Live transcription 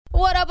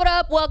What up, what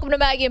up? Welcome to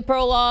Maggie and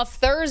Perloff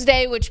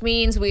Thursday, which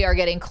means we are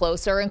getting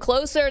closer and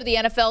closer to the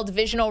NFL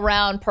divisional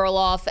round,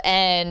 Perloff,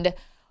 and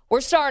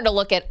we're starting to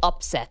look at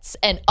upsets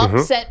and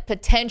upset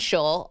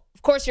potential.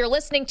 Of course, you're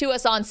listening to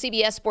us on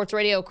CBS Sports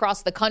Radio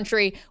across the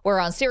country. We're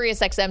on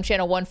SiriusXM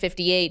channel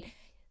 158,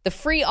 the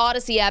free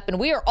Odyssey app, and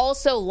we are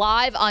also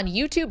live on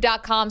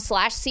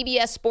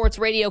youtube.com/CBS Sports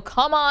Radio.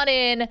 Come on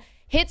in.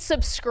 Hit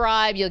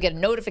subscribe. You'll get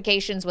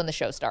notifications when the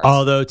show starts.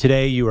 Although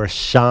today you are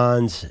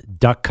Sean's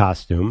duck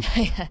costume.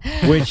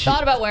 Which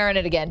thought about wearing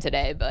it again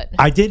today, but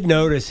I did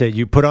notice that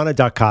you put on a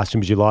duck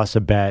costume because you lost a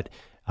bet,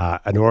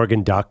 an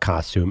Oregon Duck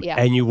costume,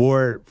 and you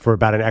wore it for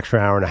about an extra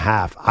hour and a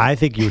half. I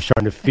think you were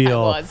starting to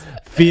feel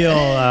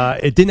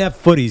it didn't have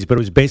footies, but it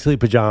was basically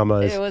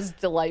pajamas. It was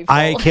delightful.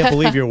 I can't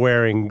believe you're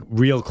wearing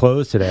real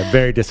clothes today. I'm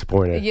very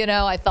disappointed. You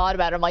know, I thought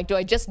about it. I'm like, do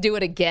I just do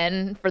it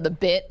again for the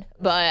bit?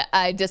 But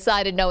I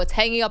decided, no, it's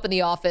hanging up in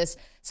the office.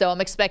 So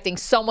I'm expecting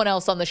someone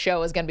else on the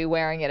show is going to be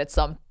wearing it at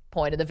some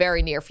point in the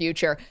very near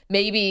future.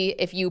 Maybe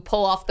if you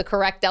pull off the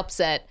correct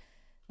upset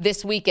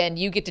this weekend,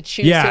 you get to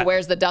choose who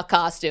wears the duck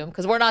costume,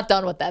 because we're not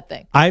done with that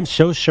thing. I'm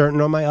so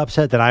certain on my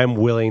upset that I am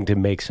willing to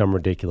make some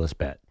ridiculous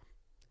bet.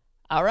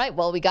 All right.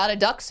 Well, we got a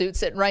duck suit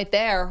sitting right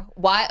there.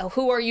 Why?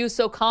 Who are you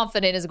so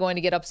confident is going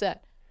to get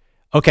upset?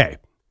 Okay.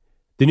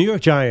 The New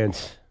York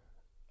Giants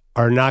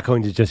are not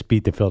going to just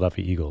beat the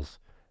Philadelphia Eagles.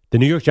 The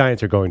New York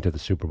Giants are going to the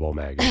Super Bowl,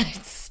 Maggie.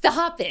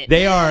 Stop it.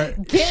 They are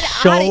Get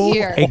out of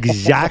here.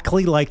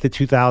 Exactly like the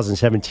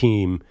 2007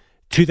 team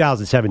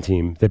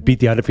that beat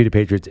the undefeated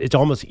Patriots. It's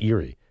almost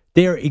eerie.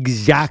 They are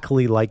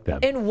exactly like them.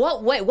 In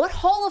what way? What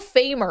Hall of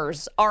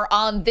Famers are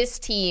on this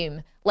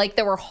team like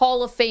there were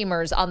Hall of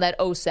Famers on that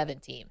 07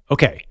 team?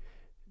 Okay.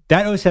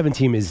 That 07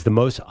 team is the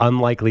most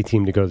unlikely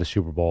team to go to the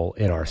Super Bowl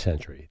in our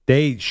century.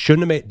 They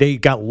shouldn't have made, they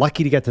got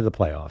lucky to get to the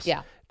playoffs.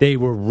 Yeah. They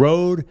were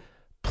road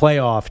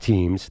playoff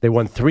teams. They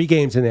won 3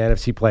 games in the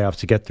NFC playoffs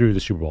to get through the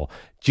Super Bowl.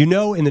 Do you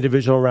know in the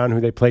divisional round who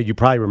they played? You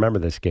probably remember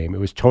this game. It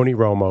was Tony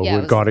Romo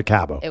who had gone to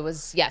Cabo. It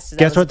was, yes.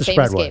 Guess what the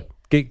spread was?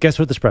 Guess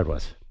what the spread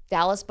was?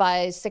 Dallas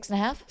by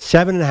 6.5?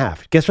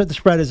 7.5. Guess what the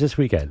spread is this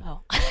weekend?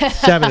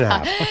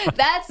 7.5.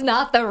 That's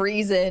not the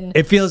reason.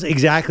 It feels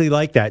exactly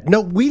like that. No,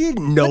 we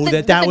didn't know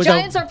that was. The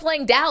Giants are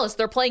playing Dallas.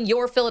 They're playing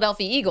your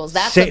Philadelphia Eagles.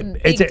 That's a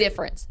big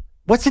difference.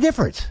 What's the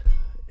difference?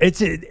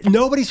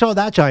 Nobody saw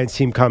that Giants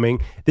team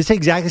coming. This is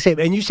exactly the same.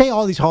 And you say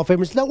all these Hall of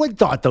Famers, no one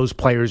thought those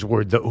players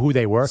were who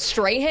they were.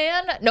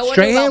 Strahan? No one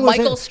knew about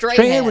Michael Strahan.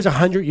 Strahan was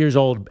 100 years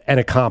old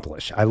and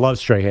accomplished. I love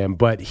Strahan,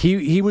 but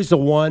he was the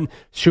one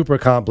super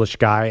accomplished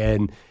guy.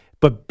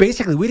 But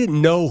basically, we didn't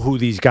know who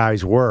these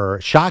guys were.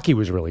 Shockey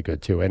was really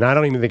good, too. And I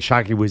don't even think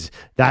Shockey was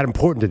that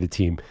important to the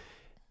team.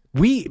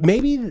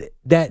 Maybe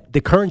that the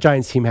current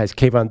Giants team has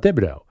Kayvon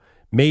Thibodeau.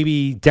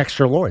 Maybe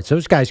Dexter Lawrence.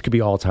 Those guys could be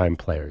all-time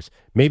players.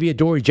 Maybe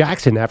Adoree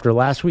Jackson after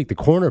last week, the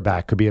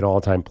cornerback, could be an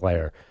all-time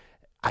player.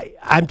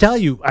 I'm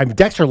telling you,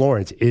 Dexter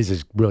Lawrence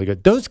is really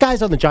good. Those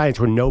guys on the Giants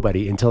were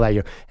nobody until that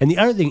year. And the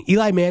other thing,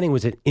 Eli Manning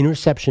was an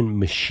interception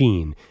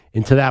machine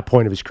until that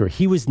point of his career.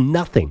 He was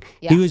nothing.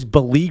 Yeah. He was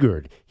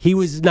beleaguered. He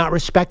was not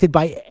respected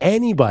by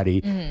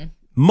anybody,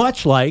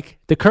 much like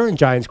the current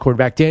Giants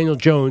quarterback, Daniel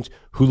Jones,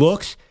 who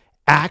looks,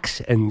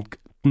 acts, and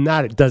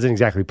doesn't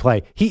exactly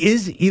play. He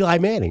is Eli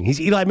Manning.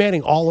 He's Eli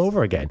Manning all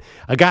over again.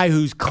 A guy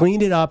who's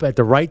cleaned it up at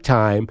the right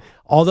time,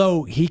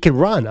 although he can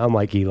run,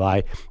 unlike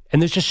Eli.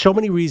 And there's just so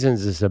many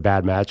reasons this is a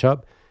bad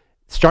matchup.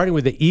 Starting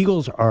with the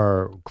Eagles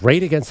are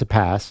great against the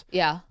pass.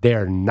 Yeah. They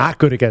are not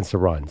good against the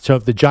run. So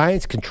if the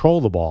Giants control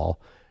the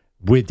ball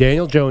with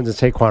Daniel Jones and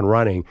Saquon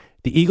running,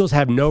 the Eagles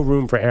have no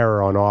room for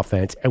error on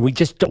offense, and we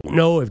just don't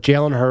know if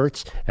Jalen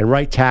Hurts and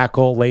right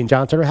tackle Lane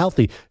Johnson are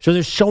healthy. So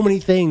there's so many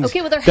things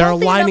that are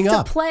lining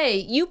up. To play.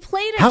 You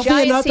played a healthy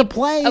Giants enough team. To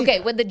play.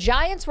 Okay, when the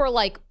Giants were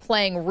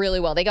playing really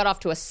well, they got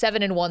off to a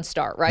 7-1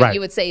 start, right?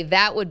 You would say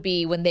that would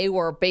be when they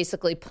were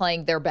basically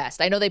playing their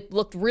best. I know they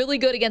looked really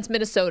good against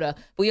Minnesota.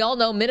 We all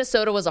know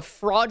Minnesota was a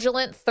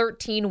fraudulent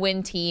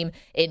 13-win team.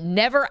 It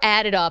never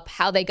added up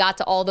how they got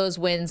to all those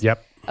wins.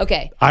 Yep.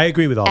 Okay. I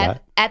agree with all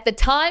that. At the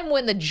time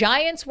when the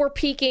Giants were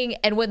peaking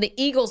and when the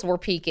Eagles were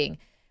peaking,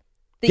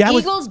 the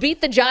Eagles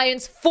beat the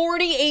Giants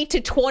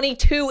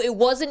 48-22. It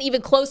wasn't even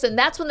close, and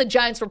that's when the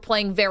Giants were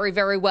playing very,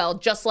 very well,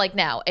 just like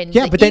now. And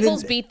the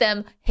Eagles beat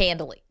them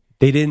handily.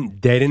 They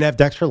didn't have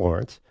Dexter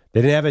Lawrence.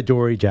 They didn't have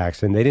Adoree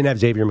Jackson. They didn't have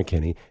Xavier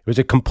McKinney. It was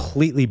a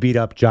completely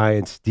beat-up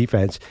Giants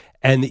defense,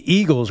 and the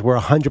Eagles were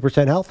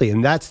 100% healthy,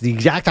 and that's the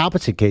exact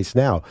opposite case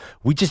now.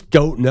 We just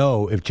don't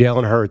know if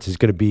Jalen Hurts is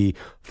going to be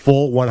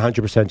full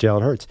 100%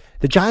 Jalen Hurts.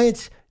 The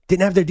Giants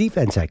didn't have their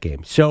defense that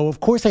game. So, of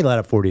course, they let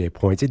up 48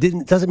 points. It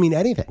doesn't mean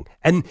anything.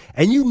 And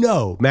you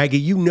know, Maggie,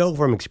 you know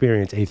from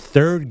experience, a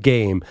third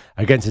game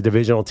against a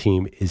divisional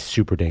team is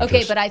super dangerous.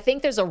 Okay, but I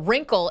think there's a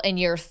wrinkle in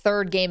your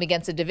third game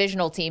against a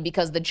divisional team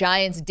because the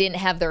Giants didn't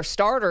have their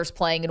starters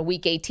playing in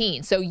Week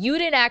 18. So you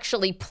didn't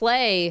actually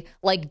play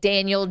like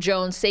Daniel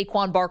Jones,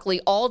 Saquon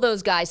Barkley, all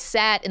those guys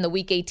sat in the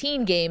Week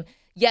 18 game.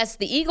 Yes,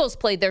 the Eagles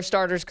played their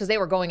starters because they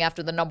were going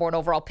after the number 1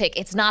 overall pick.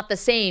 It's not the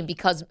same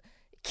because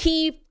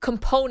key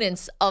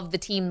components of the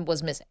team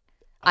was missing,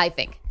 I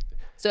think.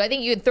 So I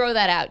think you could throw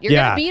that out. You're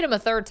going to beat them a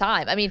third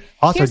time. I mean,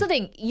 Also, here's the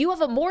thing. You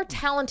have a more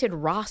talented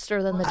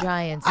roster than the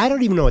Giants. I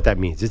don't even know what that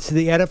means. It's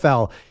the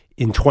NFL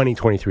in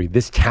 2023.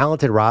 This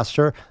talented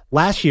roster.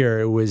 Last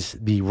year, it was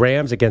the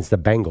Rams against the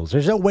Bengals.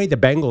 There's no way the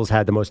Bengals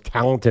had the most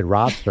talented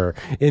roster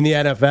in the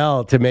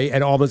NFL to make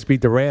and almost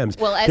beat the Rams.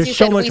 Well, as There's you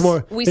so said, much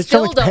more, we there's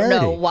still so much don't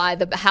parity.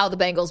 know how the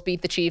Bengals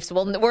beat the Chiefs.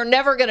 Well, we're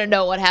never going to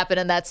know what happened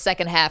in that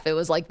second half. It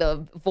was like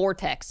the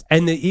vortex.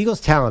 And the Eagles'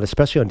 talent,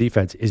 especially on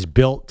defense, is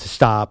built to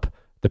stop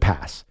the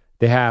pass.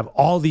 They have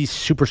all these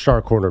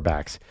superstar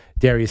cornerbacks.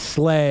 Darius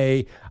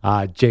Slay,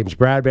 James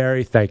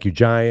Bradbury, thank you,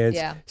 Giants.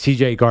 Yeah.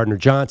 C.J.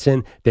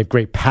 Gardner-Johnson. They have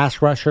great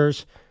pass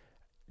rushers.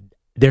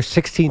 They're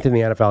 16th in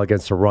the NFL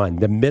against the run.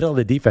 The middle of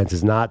the defense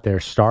is not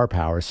their star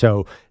power.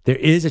 So there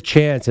is a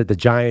chance that the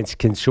Giants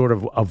can sort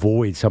of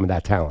avoid some of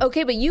that talent.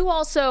 Okay, but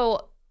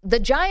the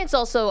Giants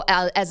also,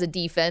 as a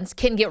defense,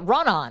 can get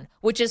run on,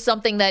 which is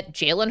something that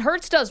Jalen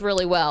Hurts does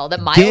really well, that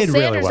Miles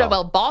Sanders does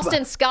well.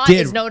 Boston Scott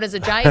is known as a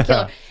giant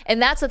killer.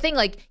 And that's the thing.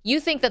 Like, you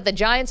think that the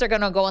Giants are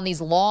going to go on these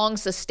long,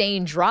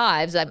 sustained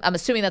drives. I'm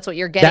assuming that's what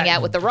you're getting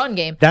at with the run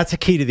game. That's a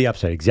key to the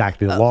upside,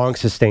 exactly. The long,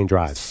 sustained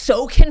drives.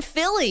 So can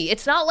Philly.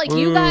 It's not like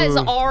you guys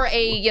are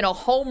a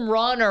home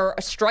run or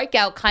a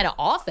strikeout kind of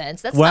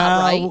offense. That's not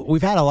right.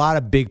 We've had a lot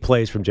of big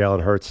plays from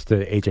Jalen Hurts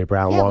to A.J.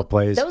 Brown, long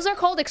plays. Those are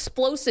called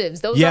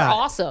explosives. Those are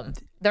awesome.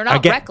 They're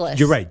not reckless.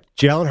 You're right.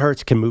 Jalen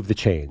Hurts can move the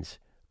chains,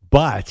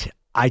 but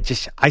I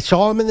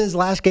saw him in his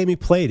last game he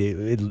played.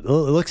 It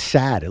looked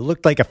sad. It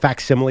looked like a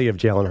facsimile of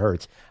Jalen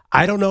Hurts.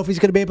 I don't know if he's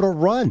going to be able to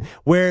run.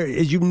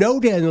 Whereas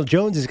Daniel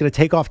Jones is going to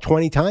take off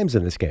 20 times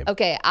in this game.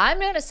 Okay, I'm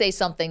going to say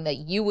something that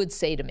you would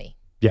say to me.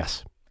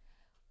 Yes.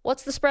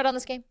 What's the spread on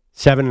this game?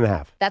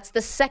 7.5. That's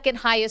the second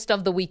highest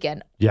of the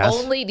weekend. Yes.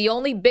 The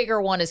only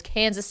bigger one is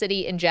Kansas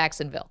City and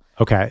Jacksonville.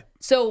 Okay.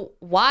 So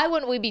why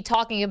wouldn't we be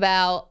talking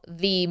about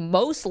the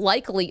most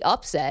likely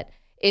upset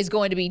is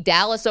going to be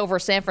Dallas over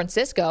San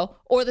Francisco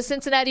or the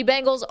Cincinnati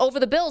Bengals over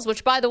the Bills,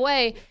 which, by the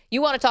way,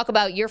 you want to talk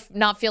about you're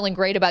not feeling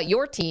great about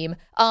your team.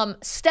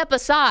 Step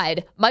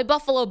aside. My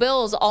Buffalo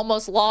Bills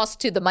almost lost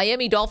to the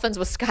Miami Dolphins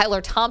with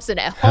Skylar Thompson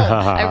at home.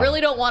 I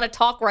really don't want to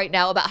talk right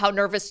now about how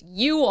nervous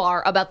you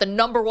are about the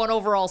number 1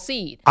 overall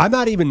seed. I'm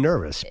not even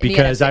nervous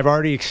because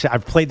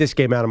I've played this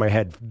game out of my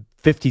head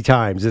 50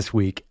 times this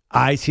week.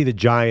 I see the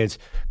Giants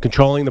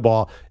controlling the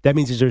ball. That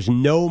means there's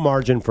no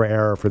margin for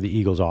error for the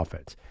Eagles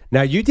offense.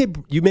 Now, you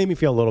made me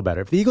feel a little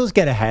better. If the Eagles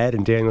get ahead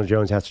and Daniel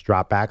Jones has to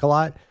drop back a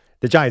lot,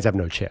 the Giants have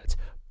no chance.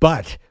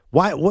 But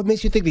what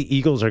makes you think the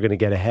Eagles are going to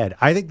get ahead?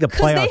 I think the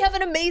playoffs. Because they have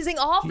an amazing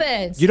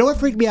offense. You know what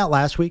freaked me out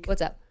last week? What's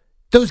that?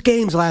 Those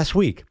games last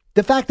week.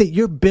 The fact that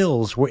your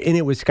Bills were in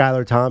it with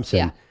Skylar Thompson.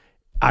 Yeah.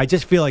 I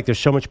just feel like there's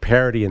so much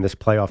parity in this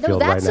playoff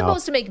field right now. That's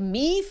supposed to make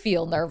me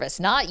feel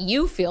nervous, not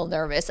you feel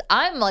nervous.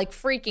 I'm like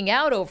freaking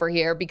out over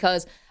here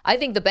because I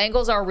think the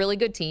Bengals are a really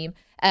good team.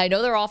 And I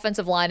know their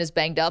offensive line is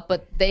banged up,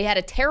 but they had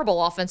a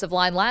terrible offensive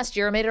line last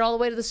year and made it all the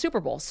way to the Super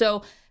Bowl.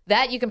 So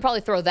that you can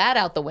probably throw that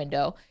out the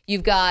window.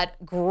 You've got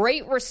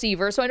great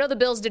receivers. So I know the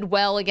Bills did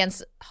well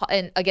against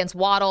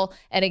Waddle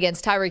and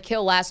against Tyreek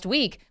Hill last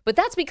week, but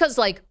that's because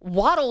like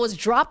Waddle was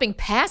dropping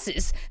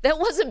passes. That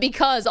wasn't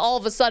because all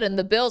of a sudden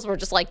the Bills were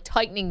just like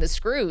tightening the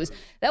screws.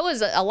 That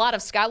was a lot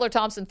of Skylar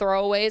Thompson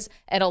throwaways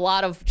and a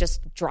lot of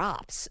just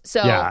drops.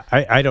 So yeah,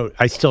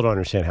 I still don't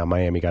understand how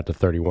Miami got to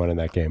 31 in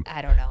that game.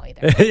 I don't know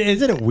either.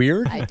 Isn't it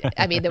weird?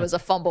 I mean, there was a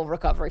fumble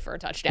recovery for a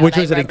touchdown. Which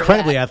was an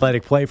incredibly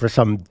athletic play for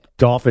some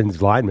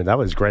Dolphins lineman. That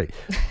was great.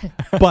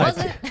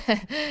 But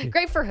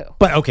great for who?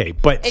 But okay,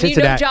 but and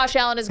Cincinnati, Josh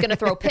Allen is going to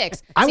throw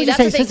picks. I would just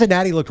say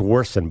Cincinnati looked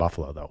worse than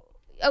Buffalo, though.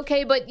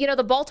 Okay, but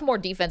the Baltimore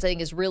defense I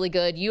think is really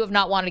good. You have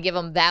not wanted to give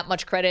them that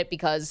much credit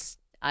because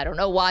I don't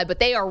know why, but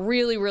they are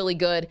really, really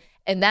good,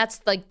 and that's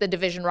like the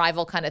division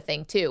rival kind of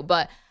thing too.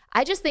 But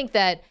I just think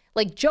that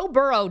like Joe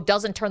Burrow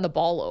doesn't turn the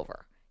ball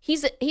over.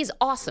 He's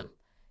awesome.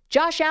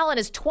 Josh Allen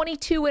has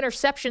 22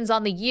 interceptions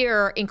on the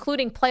year,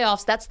 including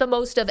playoffs. That's the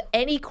most of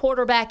any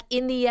quarterback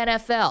in the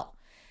NFL.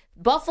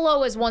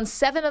 Buffalo has won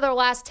 7 of their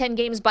last 10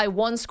 games by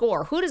 1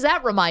 score. Who does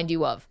that remind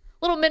you of?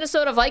 Little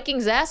Minnesota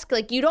Vikings-esque?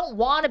 Like, you don't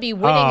want to be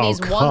winning these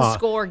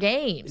one-score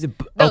games.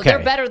 No, okay.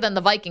 They're better than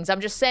the Vikings.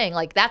 I'm just saying,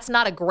 like, that's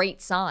not a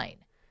great sign.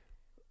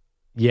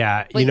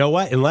 Yeah, you know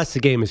what? Unless the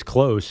game is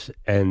close,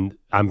 and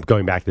I'm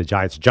going back to the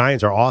Giants.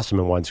 Giants are awesome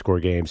in one-score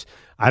games.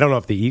 I don't know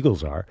if the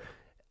Eagles are.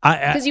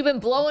 Because you've been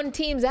blowing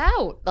teams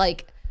out.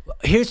 Like,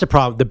 here's the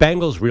problem. The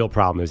Bengals' real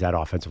problem is that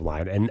offensive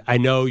line. And I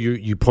know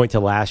you point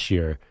to last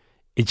year.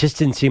 It just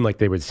didn't seem like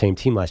they were the same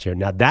team last year.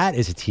 Now, that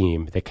is a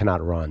team that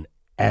cannot run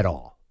at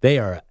all. They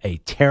are a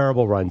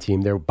terrible run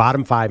team. They're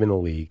bottom 5 in the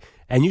league.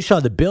 And you saw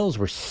the Bills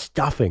were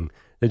stuffing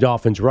the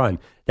Dolphins' run.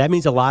 That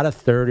means a lot of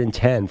 3rd and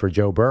 10 for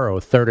Joe Burrow,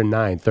 3rd and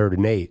 9, 3rd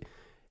and 8.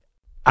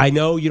 I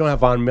know you don't have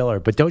Von Miller,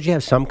 but don't you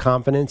have some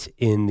confidence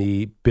in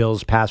the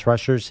Bills' pass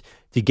rushers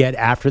to get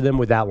after them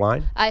with that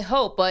line? I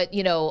hope, but,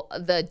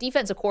 the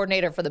defensive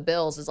coordinator for the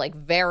Bills is like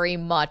very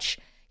much,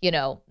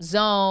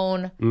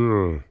 zone,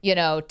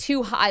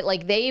 too high.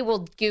 Like they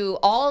will do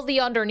all the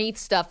underneath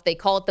stuff. They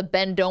call it the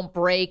bend, don't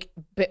break,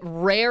 but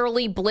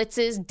rarely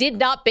blitzes. Did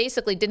not blitz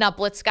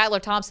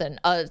Skylar Thompson,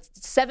 a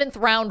 7th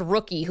round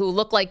rookie who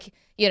looked like,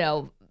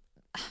 into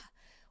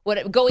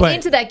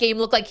that game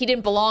looked like he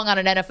didn't belong on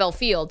an NFL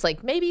field. It's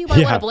like, maybe you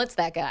might want to blitz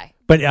that guy.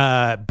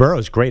 But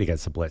Burrow's great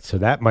against the blitz, so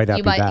that might not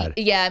be bad.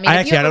 Yeah, I mean,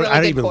 I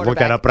don't even look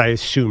that up, but I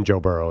assume Joe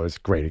Burrow is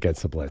great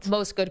against the blitz.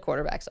 Most good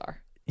quarterbacks are.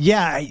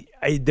 Yeah,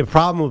 the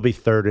problem will be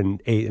 3rd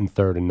and 8 and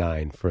 3rd and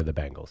 9 for the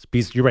Bengals.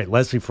 Because you're right,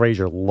 Leslie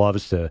Frazier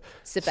loves to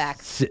sit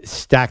back,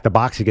 stack the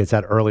box against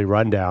that early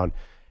rundown.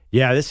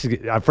 Yeah, this is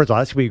first of all,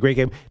 this could be a great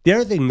game. The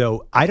other thing,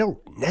 though, I don't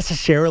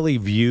necessarily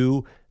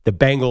view the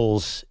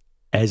Bengals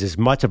as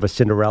much of a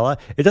Cinderella.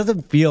 It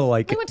doesn't feel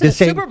like we went to the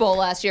Super Bowl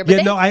last year. But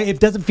it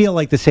doesn't feel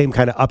like the same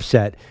kind of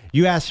upset.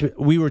 You asked,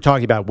 we were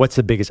talking about what's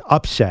the biggest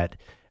upset.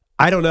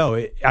 I don't know.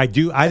 I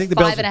think the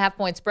Bills 5.5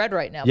 point spread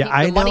right now.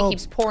 Yeah, the money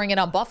keeps pouring in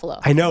on Buffalo.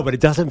 I know, but it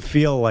doesn't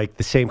feel like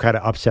the same kind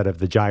of upset of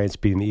the Giants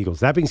beating the Eagles.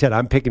 That being said,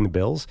 I'm picking the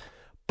Bills,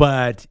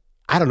 but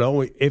I don't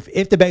know if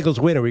the Bengals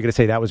win. Are we going to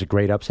say that was a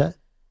great upset?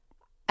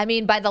 I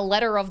mean, by the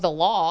letter of the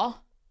law,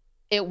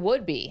 it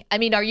would be. I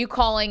mean, are you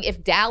calling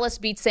if Dallas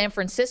beats San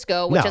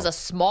Francisco, which is a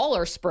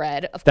smaller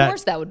spread? Of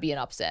course, that would be an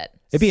upset.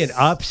 It'd be an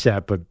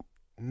upset, but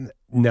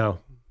no.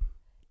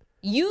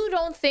 You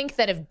don't think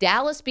that if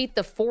Dallas beat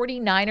the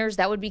 49ers,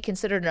 that would be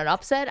considered an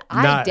upset?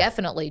 I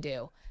definitely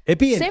do.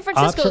 San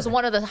Francisco is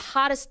one of the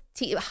hottest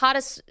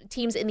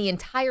teams in the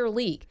entire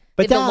league.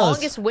 But they have the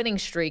longest winning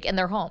streak, and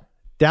they're home.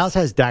 Dallas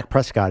has Dak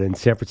Prescott, and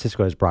San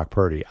Francisco has Brock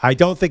Purdy. I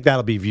don't think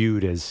that'll be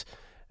viewed as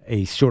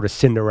a sort of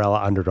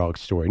Cinderella underdog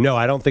story. No,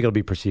 I don't think it'll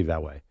be perceived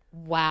that way.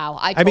 Wow.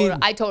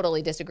 I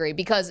totally disagree,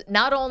 because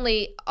not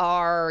only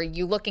are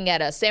you looking at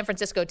a San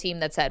Francisco team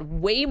that's had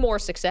way more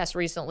success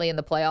recently in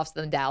the playoffs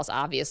than Dallas,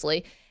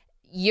 obviously,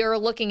 you're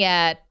looking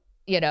at,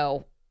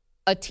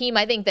 a team,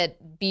 I think,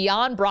 that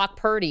beyond Brock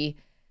Purdy,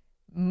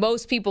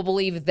 most people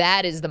believe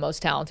that is the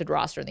most talented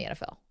roster in the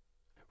NFL.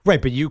 Right,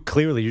 but you're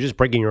just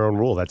breaking your own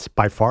rule. That's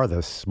by far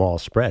the small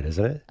spread,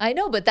 isn't it? I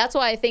know, but that's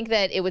why I think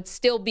that it would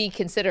still be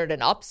considered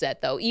an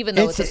upset, though, even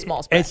though it's a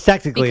small spread. It's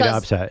technically an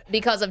upset.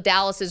 Because of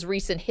Dallas's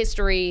recent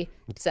history,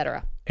 et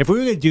cetera. If we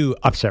were going to do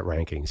upset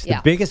rankings, the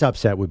biggest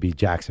upset would be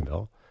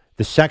Jacksonville.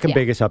 The second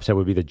biggest upset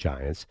would be the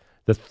Giants.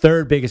 The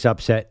third biggest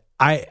upset,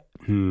 I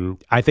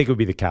think it would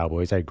be the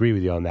Cowboys. I agree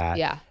with you on that.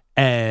 Yeah.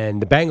 And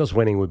the Bengals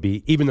winning would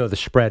be, even though the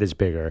spread is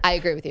bigger. I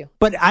agree with you.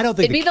 But I don't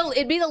think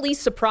it'd be the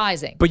least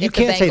surprising. But you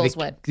can't say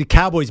the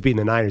Cowboys beating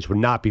the Niners would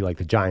not be like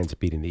the Giants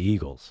beating the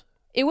Eagles.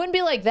 It wouldn't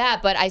be like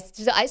that, but I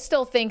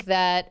still think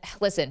that,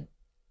 listen,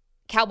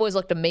 Cowboys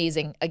looked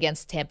amazing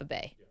against Tampa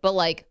Bay.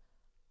 But,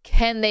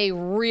 can they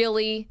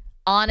really,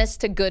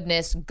 honest to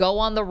goodness, go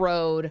on the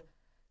road,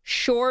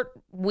 short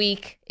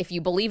week, if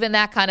you believe in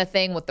that kind of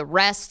thing, with the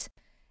rest,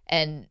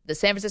 and the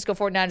San Francisco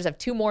 49ers have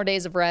 2 more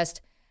days of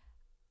rest?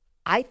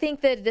 I think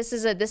that this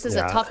is a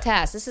tough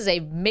task. This is a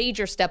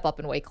major step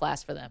up in weight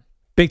class for them.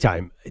 Big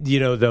time.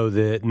 Though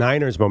the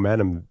Niners'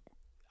 momentum,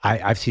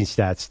 I've seen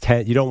stats.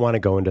 10. You don't want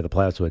to go into the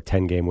playoffs with a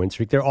 10-game win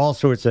streak. There are all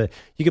sorts of,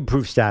 you can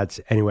prove stats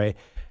anyway.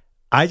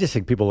 I just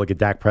think people look at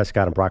Dak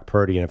Prescott and Brock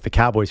Purdy, and if the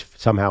Cowboys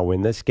somehow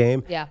win this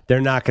game, they're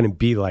not going to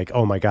be like,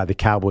 oh my God, the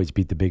Cowboys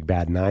beat the big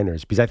bad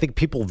Niners. Because I think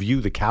people view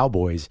the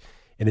Cowboys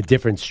in a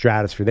different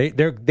stratosphere.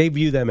 They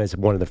view them as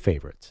one of the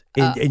favorites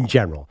in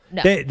general.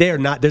 No. They are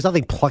not. There's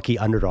nothing plucky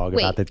underdog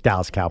about the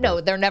Dallas Cowboys. No,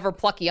 they're never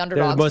plucky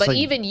underdogs. But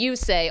even you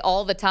say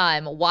all the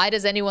time, why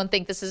does anyone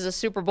think this is a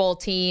Super Bowl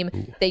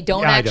team? They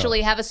don't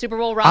actually have a Super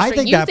Bowl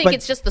roster. You think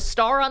it's just the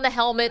star on the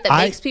helmet that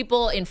makes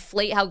people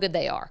inflate how good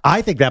they are.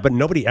 I think that, but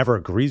nobody ever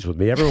agrees with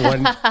me.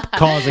 Everyone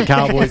calls the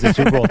Cowboys a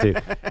Super Bowl team.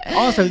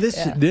 Also,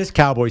 this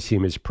Cowboys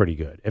team is pretty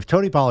good. If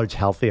Tony Pollard's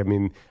healthy,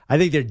 I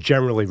think they're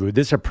generally rude.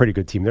 This is a pretty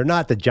good team. They're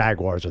not the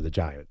Jaguars or the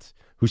Giants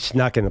who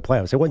snuck in the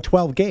playoffs. They won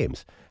 12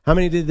 games. How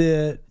many did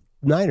the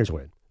Niners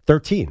win?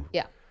 13.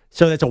 Yeah.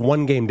 So that's a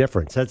 1-game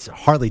difference. That's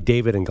hardly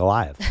David and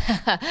Goliath.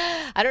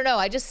 I don't know.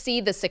 I just see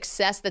the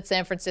success that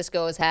San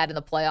Francisco has had in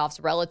the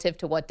playoffs relative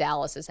to what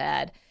Dallas has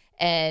had.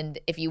 And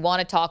if you want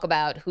to talk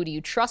about who do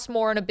you trust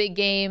more in a big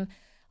game,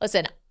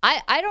 listen,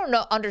 I don't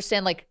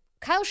understand.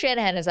 Kyle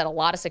Shanahan has had a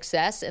lot of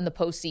success in the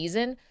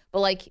postseason,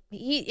 but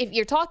if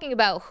you're talking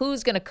about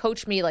who's going to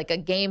coach me like a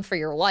game for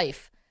your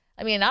life,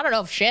 I don't know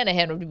if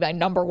Shanahan would be my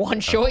number one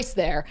choice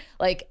there.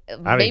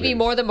 Maybe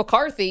more than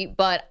McCarthy,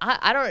 but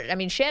I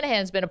don't.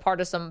 Shanahan's been a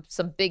part of some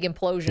big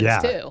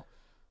implosions too.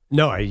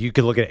 No, you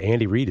could look at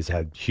Andy Reid has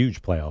had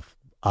huge playoff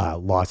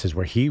losses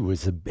where he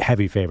was a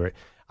heavy favorite.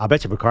 I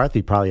bet you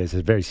McCarthy probably has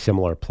a very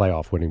similar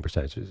playoff winning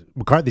percentages.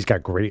 McCarthy's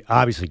got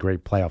obviously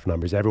great playoff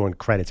numbers. Everyone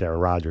credits Aaron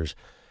Rodgers.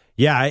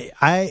 Yeah,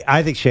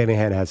 I think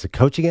Shanahan has the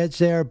coaching edge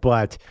there,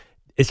 but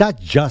it's not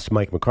just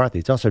Mike McCarthy.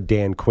 It's also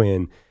Dan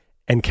Quinn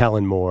and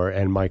Kellen Moore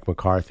and Mike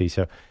McCarthy.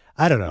 So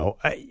I don't know.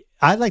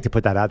 I'd like to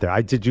put that out there.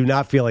 I do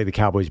not feel like the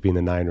Cowboys being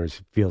the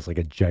Niners feels like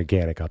a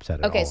gigantic upset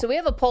at all. Okay, so we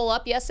have a poll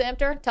up. Yes,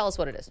 Samter? Tell us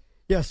what it is.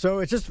 Yeah, so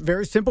it's just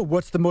very simple.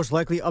 What's the most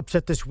likely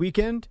upset this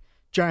weekend?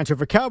 Giants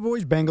over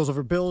Cowboys, Bengals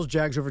over Bills,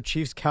 Jags over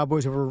Chiefs,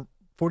 Cowboys over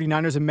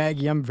 49ers. And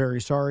Maggie, I'm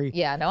very sorry.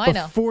 Yeah, no, I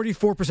know.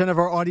 44% of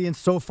our audience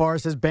so far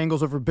says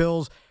Bengals over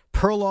Bills.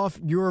 Perloff,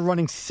 you're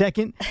running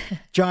second.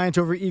 Giants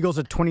over Eagles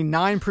at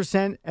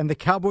 29%, and the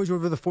Cowboys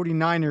over the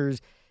 49ers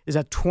is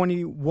at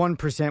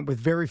 21%, with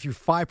very few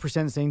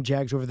 5% saying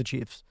Jags over the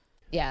Chiefs.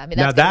 Yeah, I mean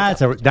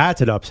that's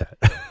an upset.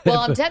 Well,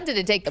 I'm tempted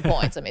to take the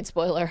points. I mean,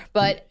 spoiler,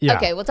 but Yeah.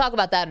 Okay, we'll talk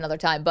about that another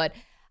time. But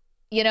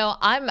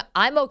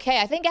I'm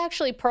okay. I think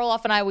actually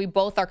Perloff and I, we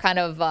both are kind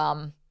of.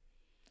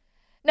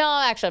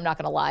 No, actually, I'm not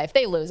going to lie. If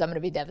they lose, I'm going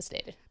to be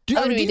devastated. Do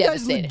I'm going to you be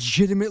guys devastated.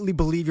 legitimately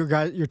believe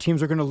your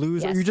teams are going to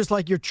lose? Yes. Or you're just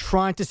like, you're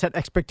trying to set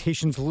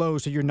expectations low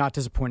so you're not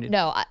disappointed?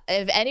 No,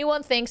 if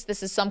anyone thinks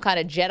this is some kind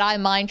of Jedi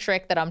mind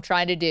trick that I'm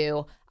trying to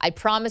do, I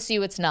promise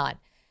you it's not.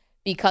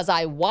 Because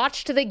I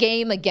watched the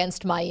game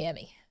against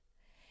Miami.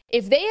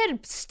 If they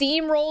had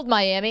steamrolled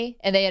Miami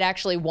and they had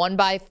actually won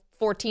by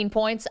 14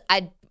 points,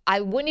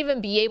 I wouldn't even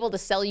be able to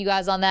sell you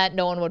guys on that.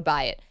 No one would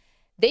buy it.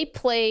 They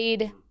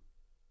played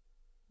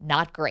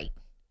not great.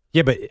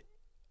 Yeah, but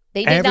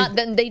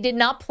They did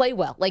not play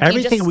well. Like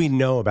everything we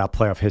know about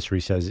playoff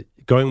history says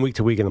going week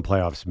to week in the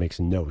playoffs makes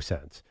no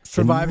sense.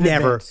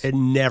 It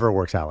never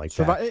works out like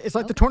that. It's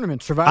like the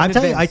tournament.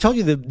 I told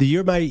you the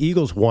year my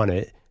Eagles won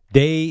it,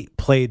 they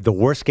played the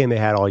worst game they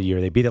had all year.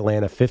 They beat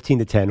Atlanta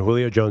 15-10.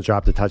 Julio Jones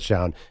dropped a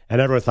touchdown,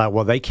 and everyone thought,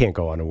 well, they can't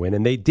go on a win.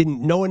 And they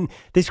didn't.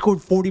 They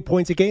scored 40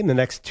 points a game the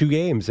next two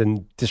games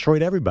and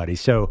destroyed everybody.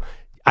 So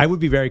I would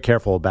be very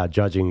careful about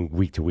judging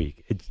week to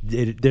week.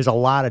 There's a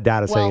lot of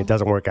data saying it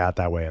doesn't work out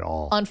that way at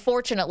all.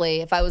 Unfortunately,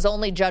 if I was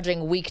only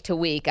judging week to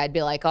week, I'd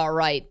be like, all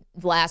right,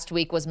 last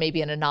week was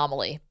maybe an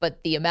anomaly.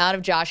 But the amount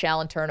of Josh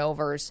Allen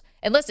turnovers,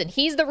 and listen,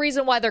 he's the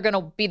reason why they're going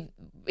to be.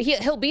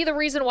 He'll be the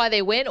reason why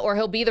they win, or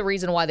he'll be the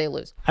reason why they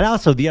lose. And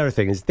also, the other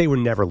thing is they were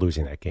never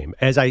losing that game.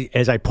 As I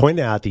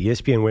pointed out, the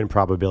ESPN win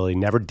probability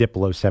never dipped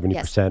below 70%.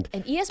 Yes.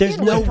 And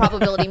ESPN win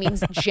probability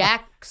means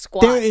jack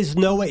squat. There is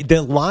no way.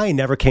 The line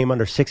never came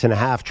under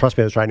 6.5. Trust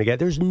me, I was trying to get.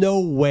 There's no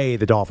way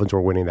the Dolphins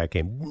were winning that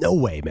game. No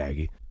way,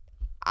 Maggie.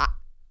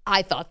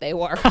 I thought they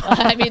were.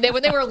 I mean,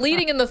 when they were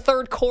leading in the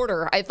third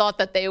quarter, I thought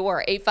that they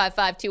were.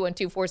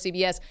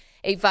 855-212-4CBS,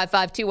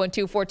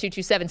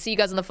 855-212-4227. See you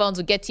guys on the phones.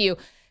 We'll get to you.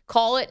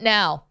 Call it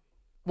now.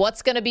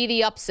 What's going to be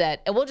the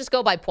upset? And we'll just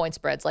go by point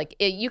spreads. Like,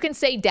 you can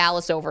say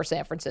Dallas over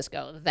San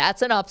Francisco.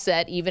 That's an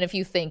upset, even if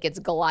you think it's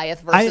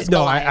Goliath versus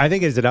Goliath. I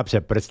think it's an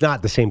upset, but it's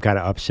not the same kind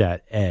of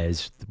upset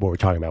as what we're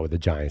talking about with the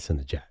Giants and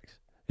the Jags.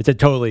 It's a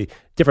totally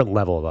different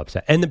level of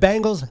upset. And the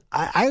Bengals,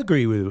 I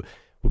agree with you.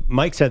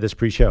 Mike said this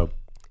pre-show.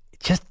 It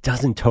just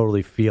doesn't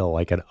totally feel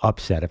like an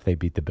upset if they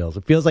beat the Bills.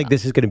 It feels like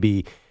this is going to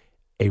be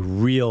a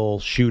real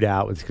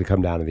shootout. It's going to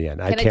come down to the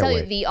end. Can I tell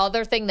you the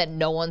other thing that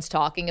no one's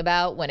talking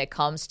about when it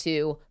comes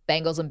to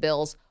Bengals and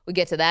Bills? We'll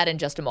get to that in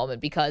just a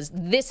moment because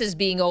this is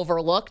being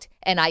overlooked,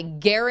 and I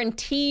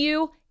guarantee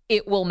you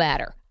it will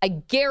matter. I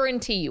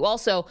guarantee you.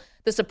 Also,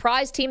 the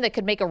surprise team that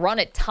could make a run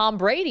at Tom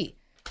Brady.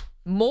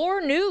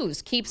 More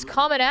news keeps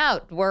coming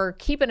out. We're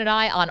keeping an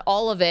eye on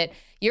all of it.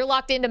 You're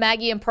locked into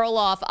Maggie and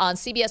Perloff on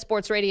CBS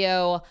Sports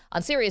Radio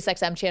on Sirius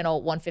XM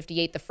Channel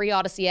 158, the free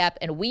Odyssey app,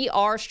 and we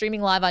are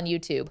streaming live on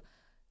YouTube.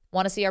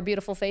 Want to see our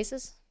beautiful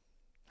faces?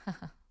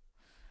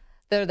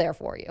 They're there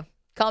for you.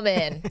 Come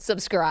in,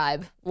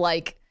 subscribe,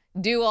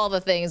 do all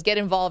the things, get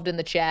involved in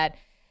the chat.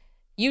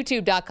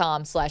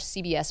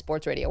 YouTube.com/CBS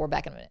Sports Radio. We're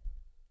back in a minute.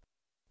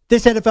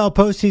 This NFL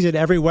postseason,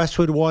 every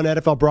Westwood One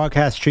NFL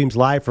broadcast streams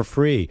live for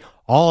free.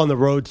 All on the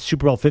road to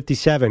Super Bowl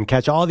 57.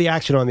 Catch all the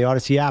action on the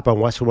Odyssey app on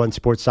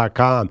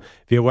WestwoodOneSports.com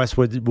via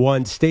Westwood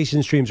One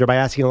station streams or by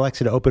asking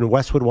Alexa to open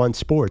Westwood One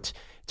Sports.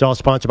 It's all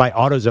sponsored by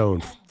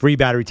AutoZone. Free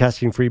battery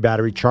testing, free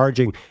battery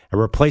charging, and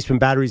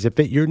replacement batteries that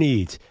fit your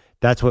needs.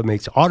 That's what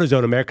makes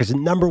AutoZone America's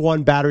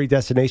 #1 battery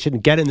destination.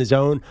 Get in the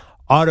zone.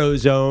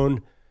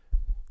 AutoZone.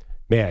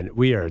 Man,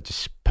 we are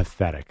just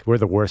pathetic. We're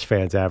the worst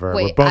fans ever.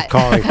 Wait, we're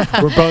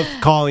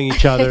both calling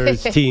each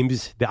other's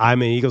teams.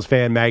 I'm an Eagles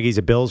fan. Maggie's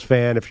a Bills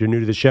fan. If you're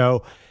new to the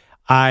show,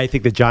 I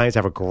think the Giants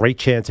have a great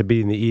chance of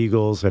beating the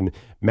Eagles, and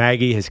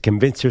Maggie has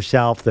convinced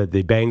herself that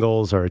the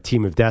Bengals are a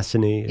team of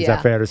destiny. Is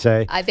that fair to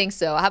say? I think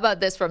so. How about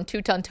this from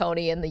Two Ton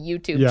Tony in the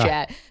YouTube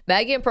chat?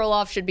 Maggie and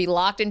Perloff should be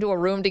locked into a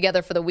room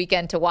together for the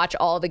weekend to watch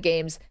all the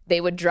games.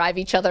 They would drive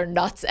each other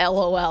nuts,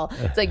 LOL.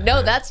 It's like,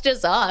 no, that's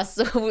just us.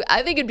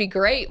 I think it'd be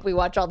great if we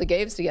watch all the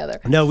games together.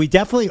 No, we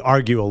definitely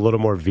argue a little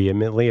more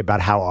vehemently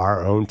about how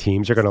our own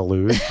teams are going to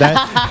lose.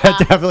 That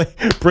definitely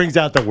brings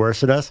out the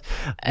worst in us.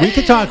 We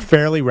could talk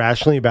fairly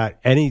rationally about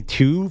any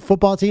two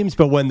football teams,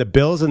 but when the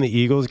Bills and the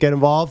Eagles get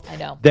involved, I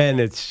know. Then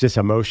it's just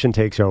emotion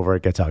takes over.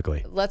 It gets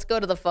ugly. Let's go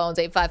to the phones,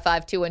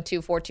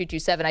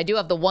 855-212-4227. I do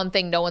have the one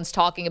thing no one's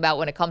talking about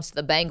when it comes to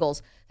the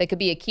Bengals that could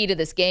be a key to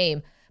this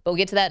game, but we'll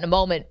get to that in a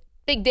moment.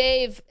 Big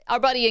Dave, our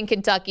buddy in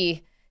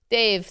Kentucky.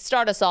 Dave,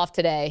 start us off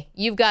today.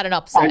 You've got an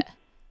upset.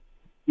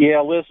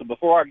 Yeah, listen,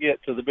 before I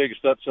get to the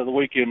biggest upset of the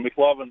weekend,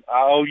 McLovin,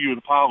 I owe you an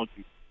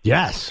apology.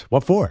 Yes.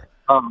 What for?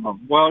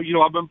 Well,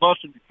 I've been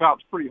busting your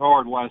chops pretty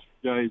hard the last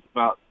few days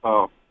about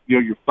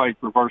your fake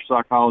reverse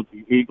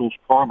psychology Eagles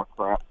karma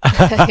crap.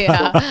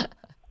 Yeah.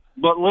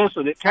 But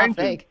listen, it not came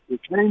fake.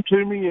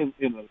 to me in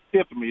an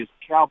epiphany as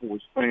a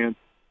Cowboys fan.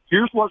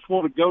 Here's what's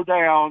going to go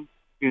down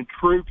in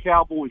true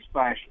Cowboys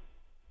fashion.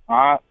 All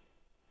right,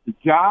 the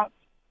Giants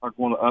are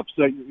going to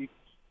upset your Eagles.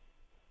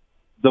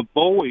 The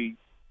boys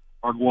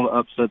are going to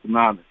upset the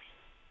Niners.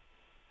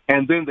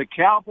 And then the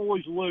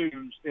Cowboys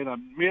lose in a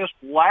missed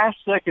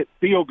last-second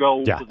field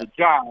goal to the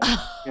Giants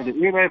in the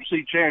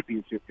NFC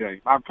Championship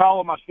game. I'm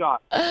calling my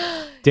shot.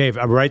 Dave,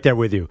 I'm right there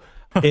with you.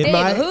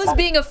 Dave, who's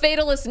being a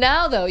fatalist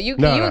now, though? You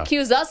No.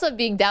 accuse us of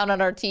being down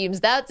on our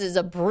teams. That is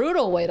a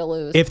brutal way to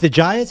lose. If the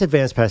Giants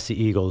advance past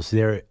the Eagles,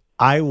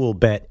 I will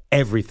bet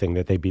everything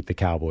that they beat the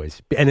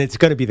Cowboys. And it's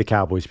going to be the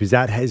Cowboys because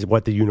that is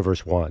what the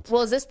universe wants.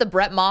 Well, is this the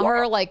Brett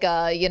Maher? Like,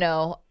 I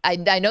know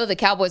the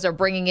Cowboys are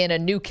bringing in a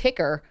new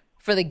kicker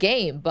for the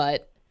game,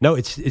 but... No,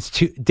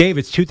 Dave,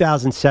 it's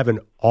 2007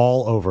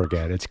 all over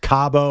again. It's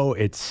Cabo.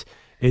 It's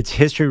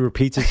history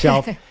repeats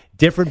itself.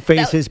 Different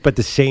faces, but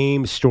the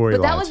same storyline.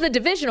 But that was the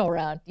divisional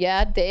round.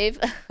 Yeah, Dave.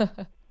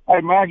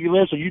 Hey, Maggie,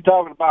 listen, you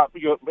talking about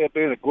it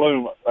being a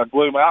gloom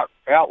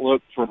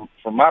outlook from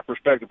my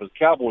perspective as a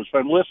Cowboys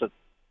fan. Listen,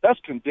 that's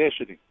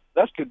conditioning.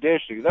 That's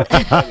conditioning. That's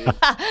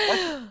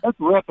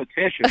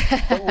repetition.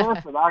 But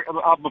listen,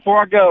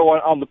 before I go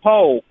on the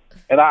poll,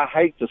 and I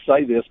hate to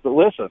say this, but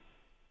listen,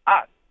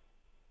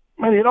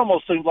 it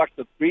almost seems like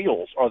the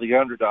Bills are the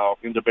underdog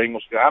in the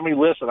Bengals game. I mean,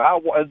 listen,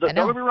 don't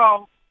get me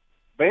wrong.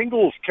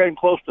 Bengals came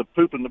close to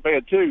pooping the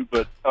bed too,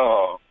 but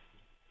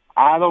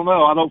I don't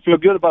know. I don't feel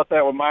good about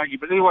that one, Maggie.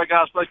 But anyway,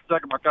 guys, thanks for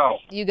taking my call.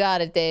 You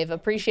got it, Dave.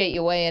 Appreciate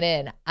you weighing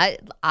in.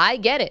 I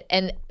get it.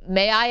 And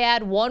may I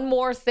add one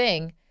more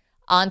thing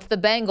onto the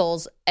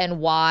Bengals and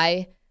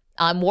why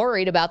I'm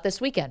worried about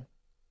this weekend.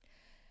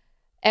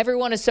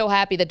 Everyone is so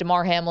happy that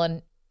Damar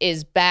Hamlin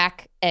is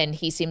back and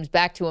he seems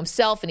back to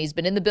himself and he's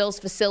been in the Bills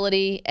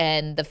facility,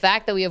 and the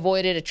fact that we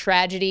avoided a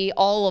tragedy,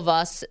 all of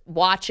us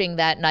watching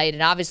that night,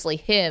 and obviously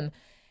him,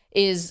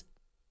 is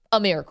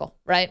a miracle,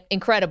 right?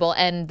 Incredible.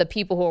 And the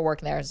people who are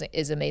working there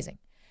is amazing.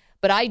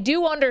 But I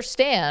do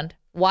understand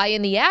why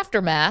in the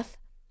aftermath,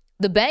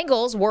 the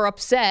Bengals were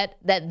upset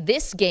that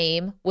this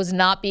game was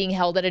not being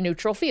held at a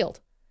neutral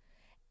field.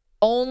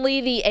 Only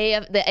the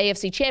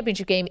AFC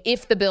Championship game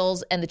if the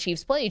Bills and the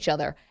Chiefs play each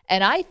other.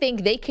 And I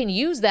think they can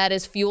use that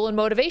as fuel and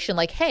motivation.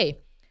 Like, hey,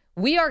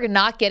 we are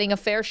not getting a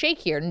fair shake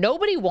here.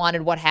 Nobody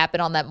wanted what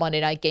happened on that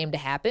Monday night game to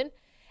happen.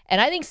 And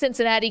I think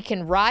Cincinnati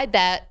can ride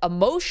that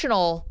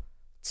emotional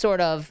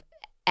sort of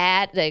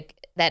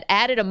that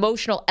added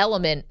emotional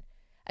element.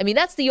 I mean,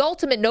 that's the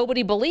ultimate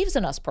nobody believes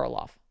in us,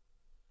 Perloff.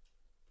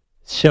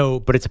 So,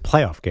 but it's a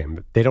playoff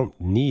game. They don't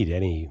need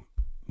any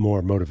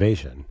more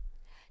motivation.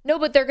 No,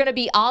 but they're going to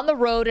be on the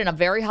road in a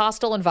very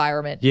hostile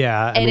environment.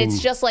 Yeah.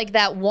 It's just like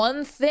that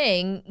one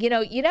thing, you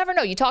never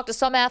know. You talk to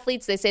some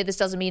athletes, they say this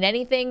doesn't mean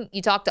anything.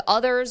 You talk to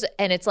others,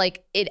 and it's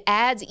like it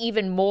adds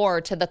even more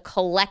to the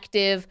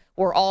collective.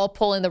 We're all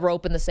pulling the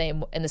rope in the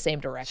same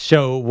direction.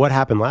 So what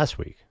happened last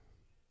week?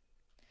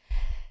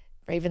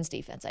 Ravens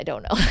defense. I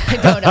don't know.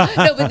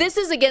 No, but this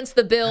is against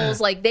the Bills.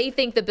 Like, they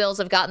think the Bills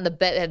have been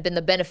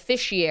the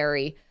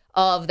beneficiary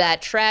of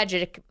that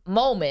tragic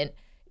moment.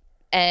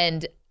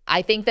 And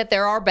I think that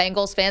there are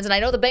Bengals fans, and I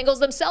know the Bengals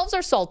themselves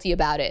are salty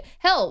about it.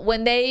 Hell,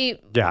 when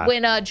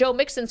Joe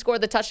Mixon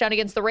scored the touchdown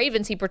against the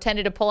Ravens, he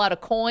pretended to pull out a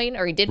coin,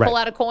 or he did pull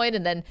out a coin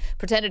and then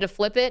pretended to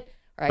flip it.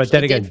 But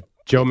then again,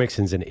 Joe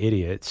Mixon's an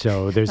idiot,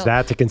 so there's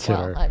that to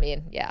consider. Well, I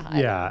mean,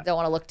 I don't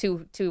want to look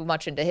too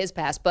much into his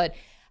past, but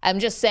I'm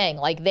just saying,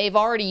 like, they've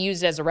already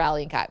used it as a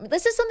rallying cry.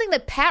 This is something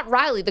that Pat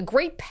Riley, the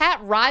great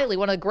Pat Riley,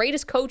 one of the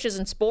greatest coaches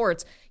in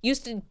sports,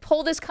 used to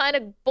pull this kind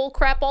of bull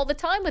crap all the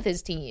time with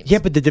his teams. Yeah,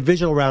 but the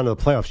divisional round of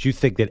the playoffs, you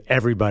think that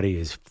everybody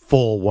is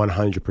full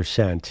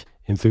 100%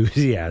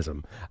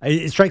 enthusiasm.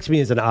 It strikes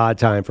me as an odd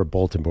time for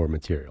bulletin board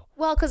material.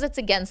 Well, because it's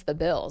against the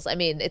Bills. I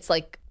mean, it's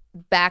like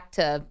back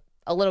to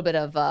a little bit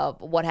of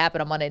what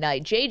happened on Monday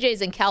night.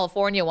 JJ's in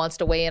California, wants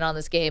to weigh in on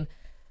this game.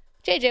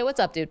 JJ, what's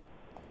up, dude?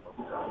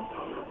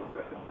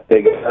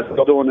 Hey guys, how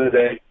you doing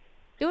today?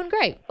 Doing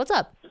great. What's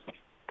up?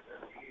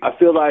 I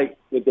feel like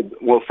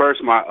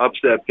first my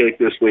upset pick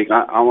this week.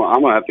 I'm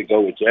gonna have to go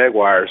with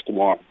Jaguars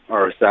tomorrow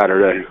or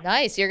Saturday.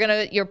 Nice.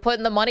 You're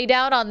putting the money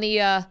down on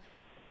the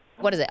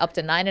what is it, up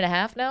to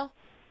 9.5 now?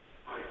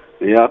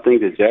 Yeah, I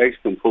think the Jags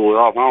can pull it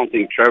off. I don't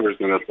think Trevor's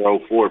gonna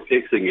throw 4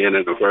 picks again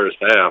in the first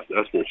half.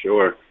 That's for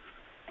sure.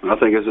 I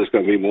think it's just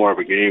gonna be more of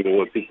a game than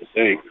what people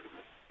think.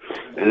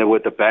 And then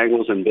with the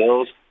Bengals and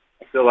Bills,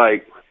 I feel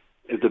like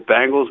if the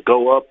Bengals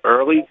go up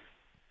early,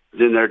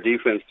 then their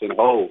defense can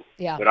hold.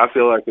 Yeah. But I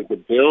feel like if the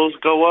Bills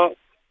go up,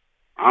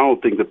 I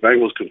don't think the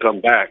Bengals can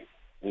come back.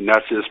 And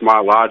that's just my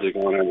logic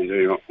on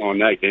everything on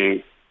that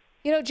game.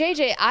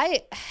 JJ,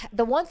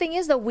 the one thing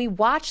is that we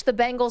watched the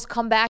Bengals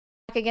come back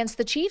against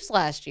the Chiefs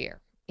last year.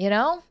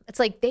 It's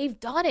like they've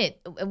done it,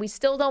 and we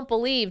still don't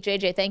believe.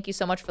 JJ, thank you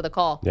so much for the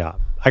call. Yeah,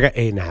 I got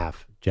 8.5.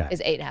 Jack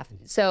is 8.5.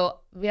 So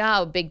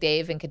how Big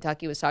Dave in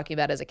Kentucky was talking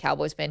about as a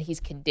Cowboys fan, he's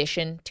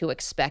conditioned to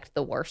expect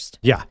the worst.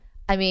 Yeah,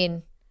 I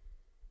mean,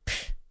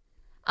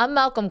 I'm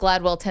Malcolm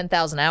Gladwell,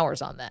 10,000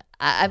 hours on that.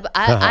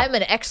 I'm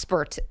an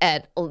expert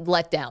at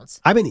letdowns.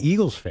 I'm an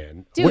Eagles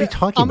fan. Dude, what are you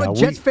talking about? I'm a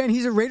Jets fan.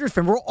 He's a Raiders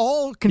fan. We're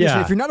all conditioned.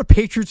 Yeah. If you're not a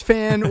Patriots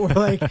fan or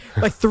like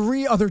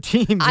three other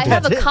teams, I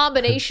have that's a it.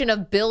 combination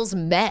of Bills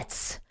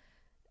Mets.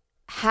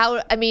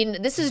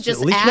 This is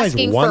just At least you guys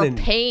asking won for in-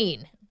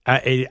 pain. I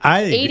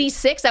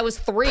 86, I was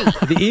 3.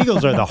 The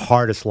Eagles are the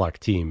hardest luck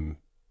team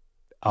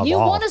of You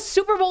all. won a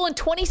Super Bowl in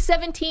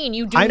 2017.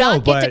 You do I know,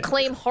 not get to but-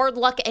 claim hard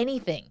luck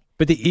anything.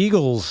 But the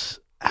Eagles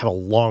have a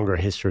longer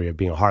history of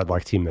being a hard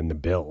luck team than the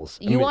Bills.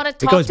 You want to it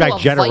talk goes to back a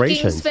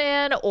generations. Vikings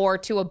fan or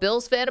to a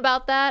Bills fan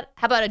about that?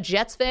 How about a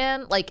Jets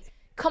fan? Like,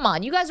 come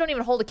on, you guys don't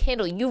even hold a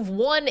candle. You've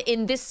won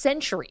in this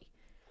century.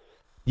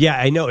 Yeah,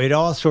 I know. It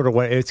all sort of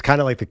went. It's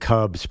kind of like the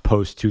Cubs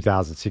post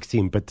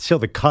 2016, but still,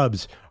 the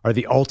Cubs are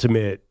the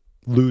ultimate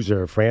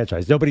loser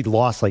franchise. Nobody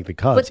lost like the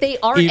Cubs. But they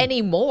aren't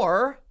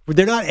anymore.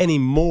 They're not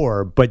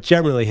anymore, but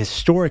generally,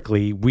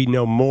 historically, we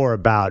know more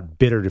about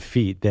bitter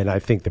defeat than I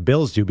think the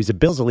Bills do, because the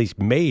Bills at least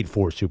made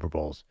 4 Super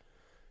Bowls.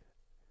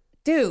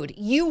 Dude,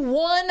 you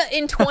won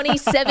in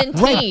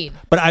 2017. Right.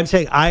 But I'm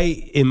saying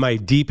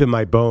deep in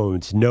my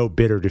bones, know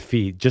bitter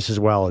defeat just as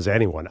well as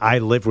anyone. I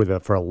lived with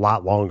it for a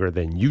lot longer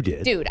than you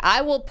did. Dude,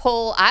 I will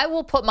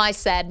put my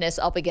sadness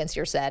up against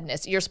your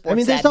sadness, your sports I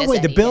mean, there's sadness. no way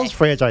the any Bills day.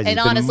 franchise And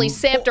has been honestly,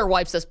 Samter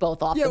wipes us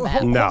both off Yeah, the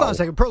hold, map. No. on a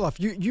second. Perloff,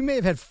 you may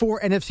have had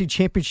 4 NFC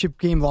Championship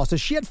game losses.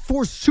 She had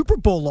 4 Super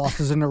Bowl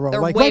losses in a row.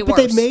 They're Like, way Right, but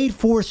they worse. made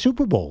 4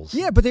 Super Bowls.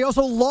 yeah, but they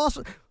also lost.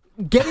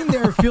 Getting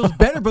there feels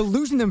better, but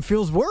losing them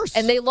feels worse.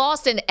 And they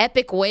lost in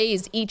epic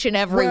ways, each and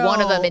every one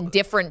of them in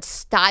different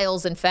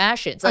styles and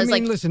fashions. I It's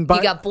mean, like, listen, you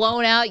by- got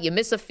blown out, you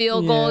miss a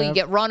field goal, Yeah. you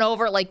get run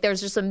over. Like,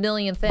 there's just a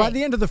million things. By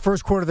the end of the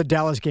first quarter of the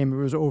Dallas game,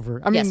 it was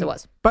over. I mean, Yes, it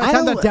was. By the I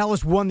time don't- that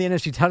Dallas won the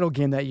NFC title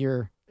game that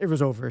year, it was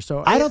over.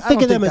 So I don't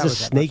think of them as that a was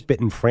that much.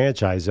 snake-bitten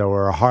franchise, though,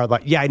 or a hard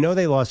luck. Yeah, I know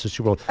they lost the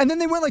Super Bowl. And then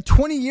they went like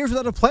 20 years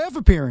without a playoff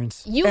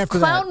appearance. You've after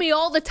clowned that. me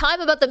all the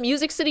time about the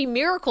Music City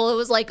Miracle. It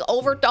was like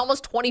over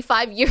almost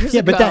 25 years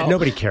Yeah, ago. but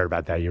nobody cared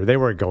about that year. They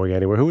weren't going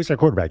anywhere. Who was their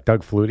quarterback?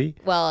 Doug Flutie?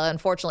 Well,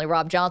 unfortunately,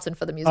 Rob Johnson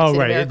for the Music Oh, City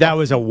right. Miracle. That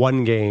was a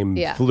one-game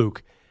Yeah.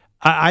 fluke.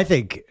 I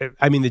think,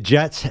 the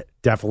Jets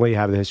definitely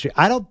have the history.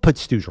 I don't put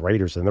Stu's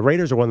Raiders in. The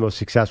Raiders are one of the most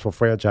successful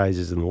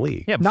franchises in the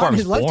league. Yeah, Not before in I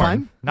his was born.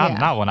 lifetime. Not Yeah.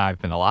 not when I've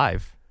been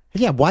alive.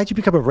 Yeah, why'd you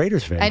become a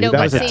Raiders fan? I know, dude? That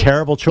but was a see,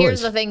 terrible choice.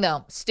 Here's the thing,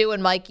 though. Stu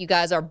and Mike, you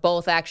guys are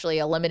both actually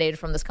eliminated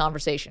from this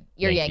conversation.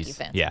 You're Yankees. Yankee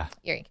fans. Yeah,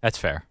 You're Yankee. that's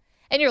fair.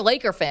 And you're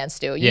Laker fans,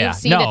 Stu. Yeah, You've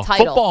seen no, a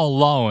title. football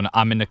alone,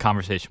 I'm in the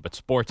conversation, but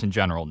sports in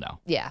general, no.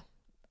 Yeah.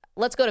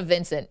 Let's go to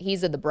Vincent.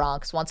 He's in the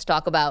Bronx. Wants to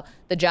talk about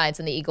the Giants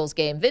and the Eagles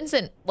game.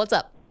 Vincent, what's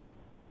up?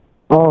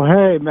 Oh,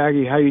 hey,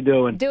 Maggie, how you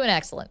doing? Doing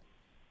excellent.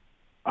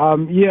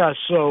 Yeah,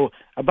 so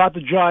about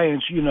the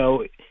Giants,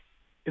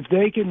 if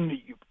they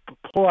can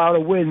pull out a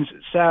win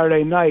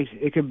Saturday night,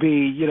 it could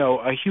be,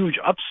 a huge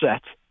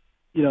upset,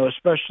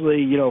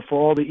 especially, for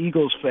all the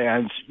Eagles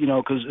fans,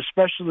 because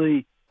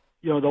especially,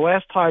 the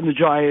last time the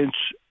Giants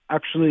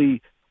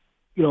actually,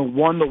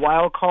 won the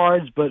wild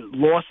cards but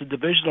lost the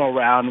divisional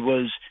round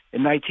was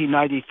in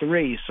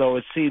 1993, so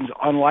it seems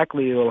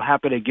unlikely it'll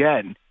happen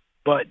again.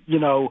 But,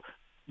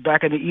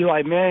 back in the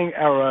Eli Manning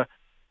era,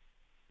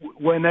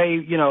 when they,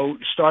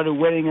 started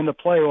winning in the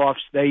playoffs,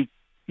 they,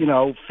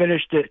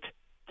 finished it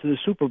to the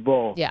Super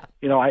Bowl. Yeah.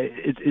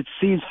 It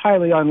seems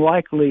highly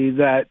unlikely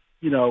that,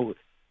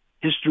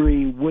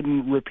 history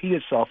wouldn't repeat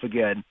itself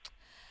again.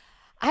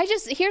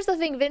 Here's the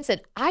thing,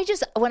 Vincent.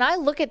 When I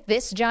look at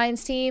this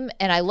Giants team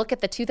and I look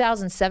at the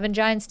 2007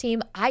 Giants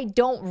team, I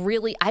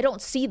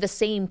don't see the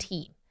same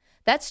team.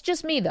 That's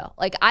just me, though.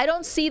 Like, I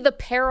don't see the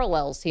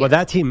parallels here. Well,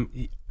 that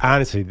team,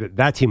 honestly,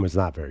 that team was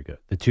not very good.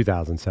 The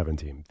 2007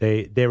 team.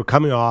 They were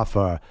coming off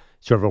sort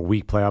of a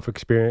weak playoff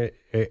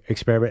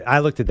experiment. I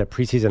looked at the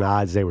preseason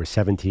odds. They were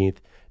 17th.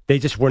 They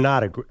just were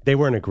not they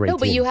weren't a great team. No,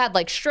 but you had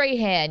like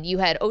Strahan, you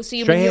had OC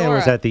Strahan Umenyiora.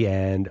 was at the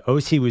end.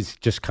 OC was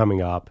just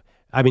coming up.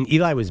 I mean,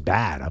 Eli was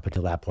bad up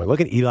until that point.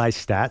 Look at Eli's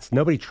stats.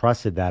 Nobody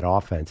trusted that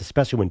offense,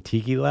 especially when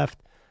Tiki left.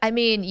 I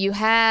mean, you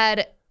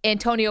had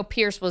Antonio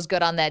Pierce was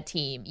good on that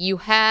team. You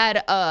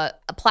had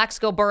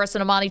Plaxico Burress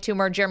and Amani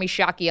Toomer, Jeremy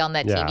Shockey on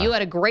that team. Yeah. You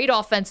had a great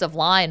offensive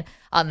line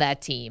on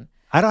that team.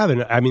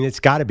 It's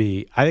got to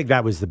be. I think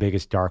that was the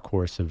biggest dark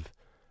horse of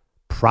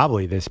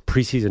probably this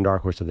preseason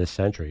dark horse of this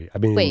century. I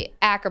mean, Wait,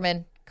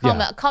 Ackerman,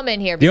 Yeah. come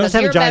in here the because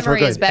 07 your Giants were memory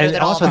good. is better And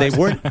than also, all they of ours.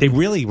 weren't. They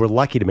really were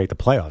lucky to make the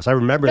playoffs. I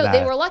remember No, that.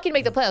 they were lucky to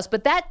make the playoffs,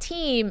 but that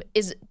team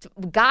is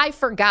guy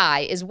for guy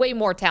is way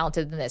more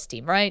talented than this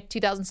team, right?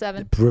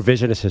 2007.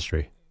 Revisionist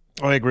history.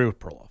 I agree with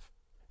Perloff.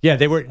 Yeah,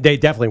 they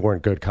definitely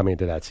weren't good coming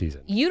into that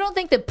season. You don't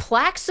think that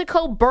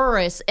Plaxico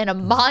Burress and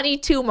Amani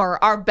Toomer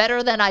are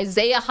better than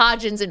Isaiah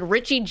Hodgins and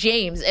Richie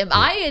James? Am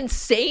I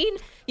insane?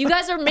 You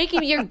guys are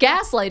you're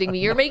gaslighting me.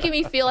 You're making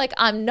me feel like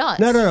I'm nuts.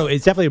 No.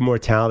 It's definitely a more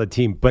talented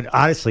team. But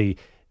honestly,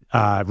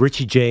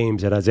 Richie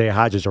James and Isaiah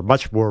Hodges are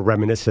much more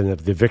reminiscent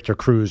of the Victor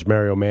Cruz,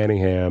 Mario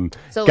Manningham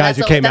guys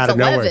who came out of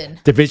nowhere.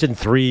 Division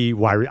III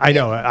wide. I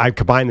know. I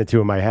combined the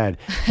two in my head.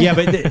 Yeah,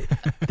 but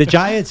the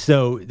Giants,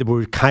 though,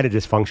 were kind of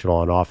dysfunctional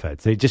on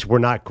offense. They just were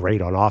not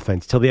great on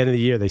offense. Till the end of the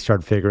year, they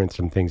started figuring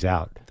some things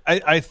out.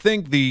 I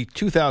think the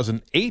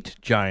 2008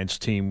 Giants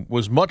team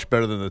was much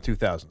better than the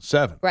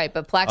 2007. Right,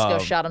 but Plaxico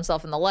shot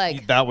himself in the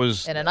leg. That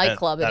was in a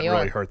nightclub in New York. That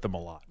really hurt them a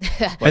lot.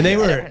 And they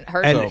were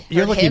hurt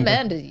him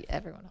and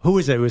everyone. Who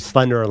was it? It was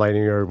Thunder or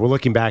Lightning. Or we're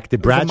looking back.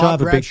 Did Bradshaw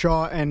have a big?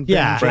 Bradshaw and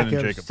Brandon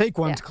Jacobs.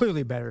 Saquon's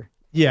clearly better.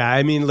 Yeah,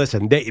 I mean,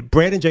 listen,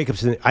 Brandon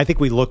Jacobs, I think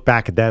we look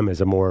back at them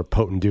as a more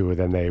potent duo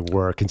than they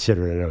were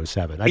considered in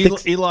 07.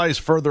 Eli's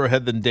further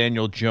ahead than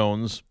Daniel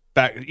Jones.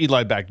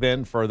 Eli back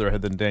then, further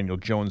ahead than Daniel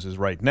Jones is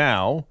right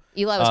now.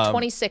 Eli was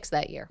 26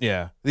 that year.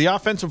 Yeah. The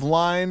offensive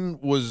line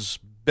was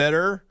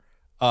better,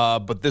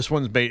 but this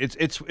one's made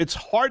it's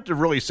hard to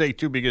really say,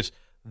 too, because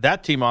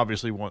that team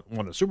obviously won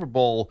a Super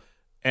Bowl,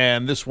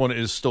 and this one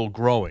is still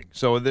growing.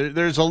 So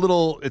there's a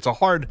little – it's a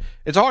hard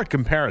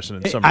comparison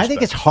in some respects. I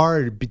think it's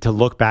hard to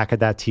look back at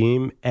that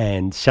team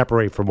and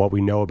separate from what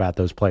we know about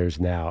those players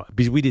now,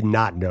 because we did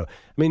not know.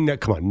 I mean,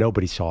 come on,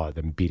 nobody saw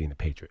them beating the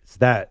Patriots.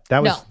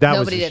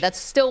 Nobody did. That's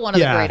still one of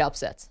the great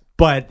upsets.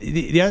 But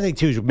the other thing,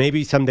 too, is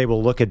maybe someday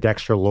we'll look at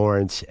Dexter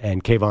Lawrence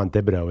and Kayvon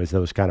Thibodeau as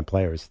those kind of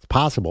players. It's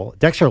possible.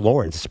 Dexter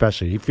Lawrence,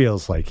 especially, he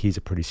feels like he's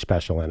a pretty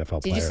special NFL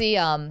player. Did you see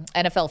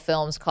NFL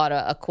Films caught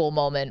a cool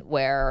moment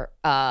where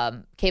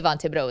Kayvon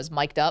Thibodeau was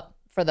mic'd up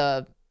for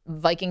the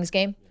Vikings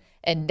game,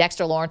 and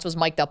Dexter Lawrence was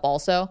mic'd up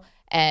also,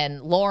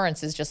 and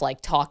Lawrence is just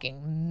like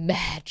talking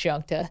mad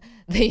junk to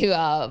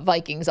the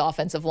Vikings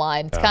offensive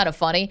line. It's kind of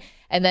funny.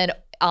 And then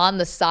on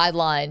the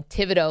sideline,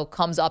 Thibodeau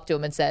comes up to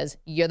him and says,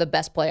 "You're the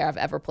best player I've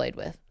ever played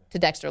with," to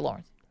Dexter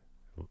Lawrence.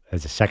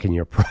 As a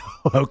second-year pro,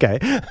 okay.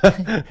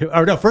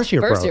 Or no,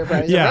 first-year pro. First-year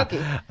pro. He's a rookie.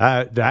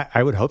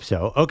 I would hope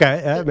so.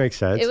 Okay, that makes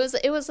sense.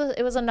 It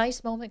was a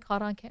nice moment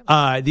caught on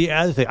camera. The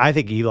other thing, I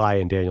think Eli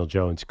and Daniel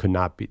Jones could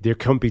not be. There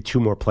couldn't be two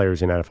more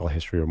players in NFL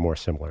history who are more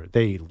similar.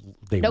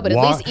 But at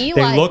least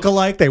Eli, they look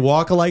alike. They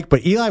walk alike.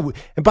 But Eli,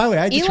 and by the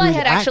way, Eli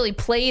had actually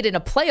played in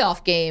a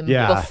playoff game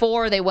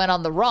before they went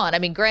on the run. I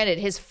mean, granted,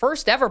 his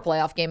first ever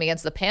playoff game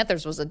against the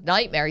Panthers was a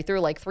nightmare. He threw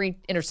like 3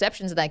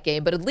 interceptions in that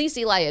game. But at least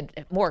Eli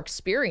had more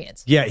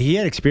experience. Yeah, he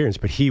had experience,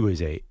 but he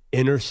was a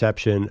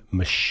interception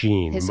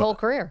machine his whole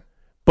career.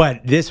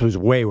 But this was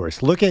way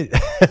worse. I looked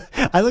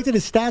at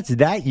his stats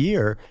that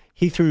year.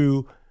 He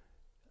threw.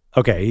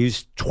 Okay,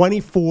 he's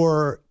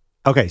 24.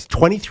 Okay,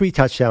 23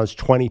 touchdowns,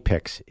 20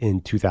 picks in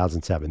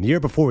 2007. The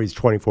year before, he's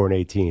 24 and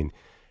 18.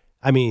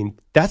 I mean,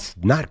 that's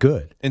not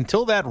good.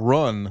 Until that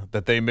run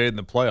that they made in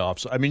the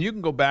playoffs, I mean, you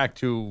can go back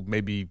to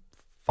maybe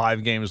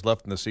 5 games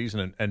left in the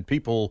season, and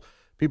people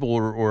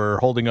were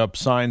holding up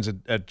signs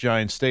at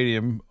Giants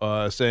Stadium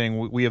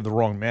saying, "We have the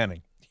wrong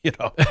Manning." You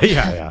know?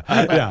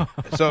 Yeah.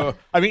 So,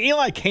 I mean,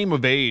 Eli came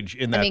of age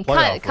in that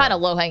playoff kind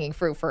of low-hanging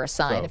fruit for a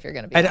sign if you're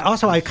going to be. And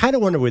also, I kind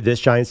of wonder with this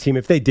Giants team,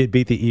 if they did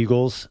beat the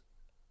Eagles,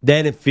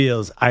 then it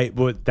feels,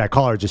 what that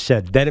caller just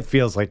said, then it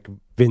feels like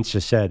Vince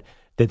just said,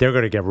 that they're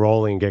going to get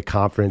rolling and get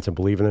confidence and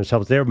believe in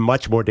themselves. They're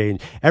much more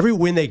dangerous. Every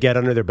win they get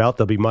under their belt,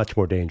 they'll be much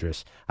more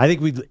dangerous. I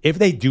think if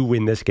they do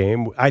win this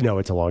game, I know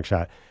it's a long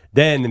shot,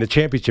 then in the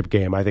championship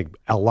game, I think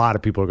a lot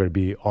of people are going to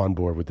be on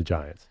board with the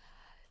Giants.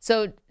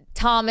 So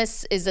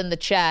Thomas is in the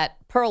chat.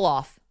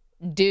 Perloff,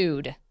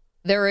 dude,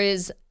 there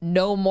is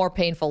no more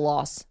painful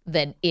loss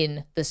than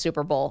in the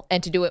Super Bowl.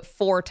 And to do it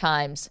 4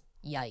 times,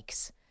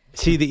 yikes.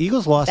 See, the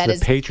Eagles lost to the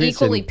Patriots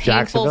equally in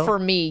painful for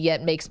me,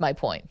 yet makes my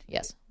point.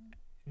 Yes.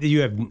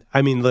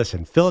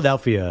 Listen,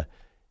 Philadelphia,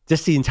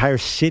 just the entire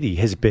city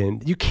has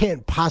been, you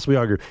can't possibly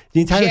argue.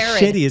 The entire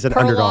city is an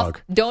underdog.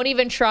 Don't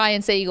even try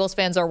and say Eagles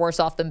fans are worse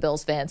off than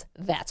Bills fans.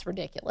 That's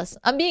ridiculous.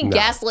 I'm being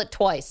gaslit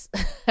twice.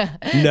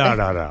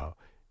 No.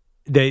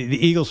 The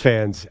Eagles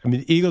fans,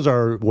 the Eagles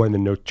are one of the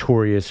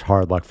notorious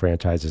hard luck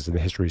franchises in the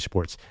history of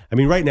sports. I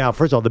mean, right now,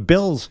 first of all, the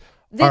Bills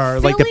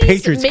are like the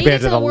Patriots compared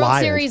to the Lions. World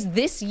Series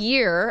this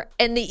year,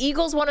 and the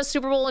Eagles won a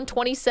Super Bowl in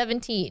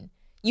 2017.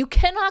 You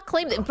cannot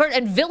claim that.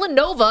 And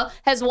Villanova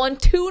has won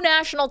 2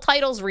 national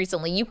titles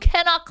recently. You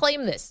cannot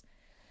claim this.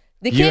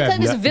 They can't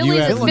claim this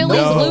Phillies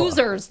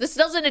losers. This is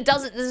nothing to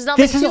that.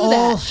 This is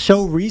all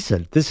so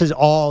recent.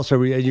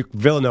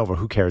 Villanova,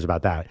 who cares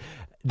about that?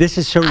 This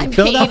is so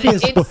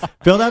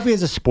Philadelphia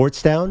is a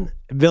sports town.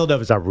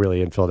 Villanova's not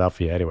really in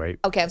Philadelphia anyway.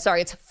 Okay, I'm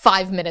sorry. It's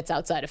 5 minutes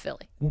outside of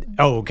Philly.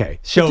 Oh, okay.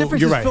 So the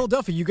difference you're is right.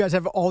 Philadelphia, you guys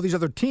have all these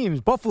other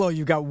teams. Buffalo,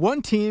 you've got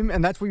one team,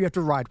 and that's what you have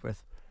to ride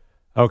with.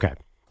 Okay.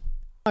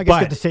 I guess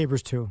you get the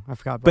Sabres, too. I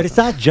forgot about that. But it's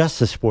not just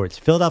the sports.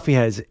 Philadelphia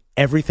has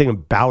everything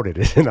about it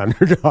is an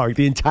underdog.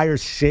 The entire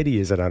city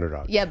is an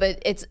underdog. Yeah,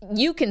 but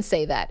you can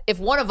say that. If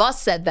one of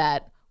us said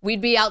that,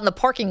 we'd be out in the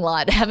parking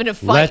lot having a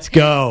fight. Let's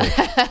go.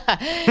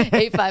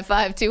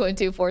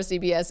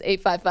 855-212-4CBS,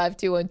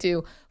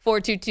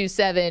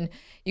 855-212-4227.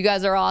 You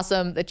guys are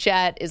awesome. The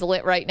chat is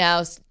lit right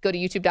now. Go to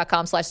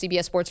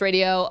youtube.com/CBS Sports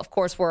Radio. Of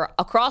course, we're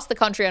across the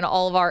country on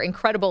all of our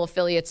incredible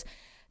affiliates.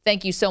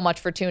 Thank you so much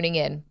for tuning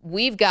in.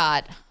 We've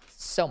got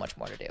So much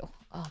more to do.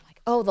 Oh my!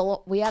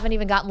 Oh, we haven't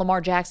even gotten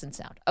Lamar Jackson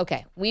sound.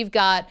 Okay, we've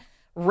got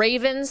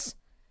Ravens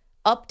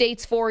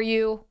updates for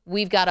you.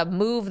 We've got a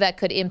move that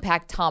could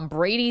impact Tom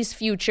Brady's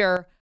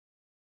future.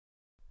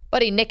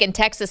 Buddy Nick in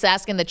Texas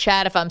asking the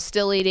chat if I'm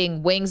still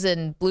eating wings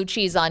and blue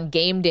cheese on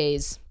game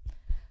days.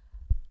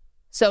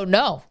 So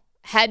no,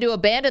 had to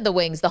abandon the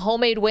wings. The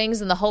homemade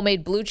wings and the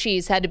homemade blue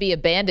cheese had to be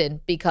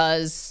abandoned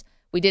because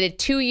we did it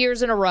 2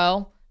 years in a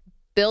row.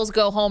 Bills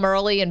go home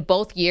early in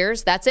both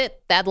years. That's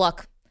it. Bad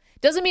luck.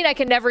 Doesn't mean I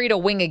can never eat a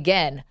wing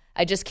again.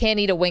 I just can't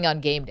eat a wing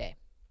on game day.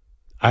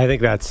 I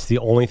think that's the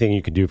only thing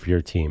you can do for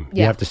your team. Yeah.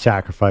 You have to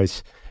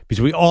sacrifice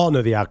because we all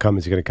know the outcome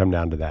is going to come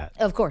down to that.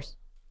 Of course.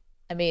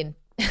 I mean,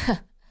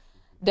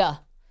 duh.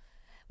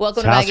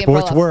 Welcome That's to how Maggie and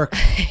sports Perloff. work.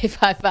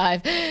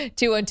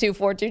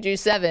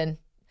 855-212-4227.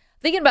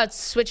 Thinking about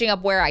switching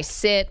up where I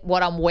sit,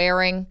 what I'm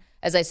wearing.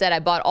 As I said, I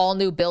bought all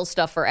new Bill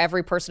stuff for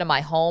every person in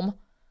my home.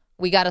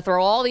 We got to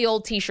throw all the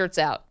old T-shirts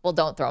out. Well,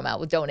 don't throw them out.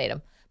 We'll donate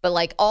them. But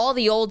like all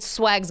the old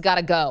swag's got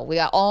to go. We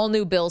got all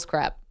new Bills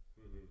crap.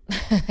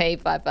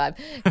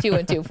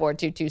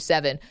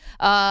 855-212-4227.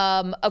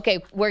 Okay,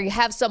 we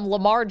have some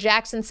Lamar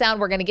Jackson sound.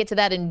 We're going to get to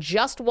that in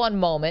just one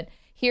moment.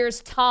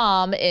 Here's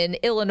Tom in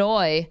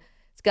Illinois.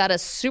 He's got a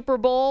Super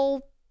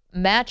Bowl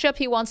matchup.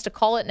 He wants to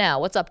call it now.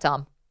 What's up,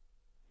 Tom?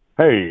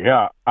 Hey,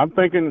 yeah, I'm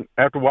thinking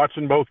after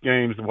watching both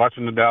games,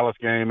 watching the Dallas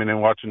game and then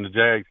watching the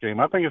Jags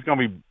game, I think it's going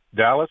to be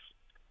Dallas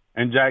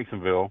and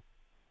Jacksonville.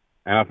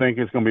 And I think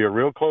it's going to be a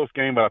real close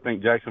game, but I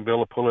think Jacksonville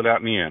will pull it out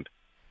in the end.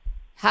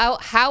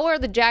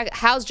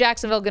 How's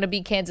Jacksonville going to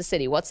beat Kansas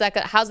City? How's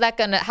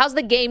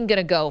the game going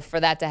to go for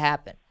that to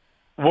happen?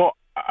 Well,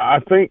 I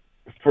think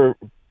for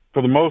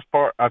the most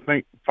part, I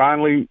think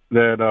finally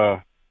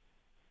that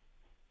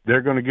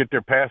they're going to get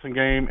their passing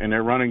game and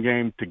their running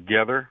game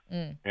together,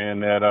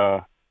 and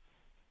that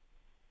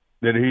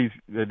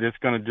it's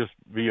going to just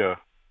be a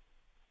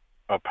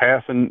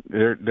passing.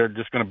 They're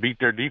just going to beat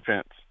their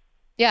defense.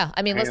 Yeah,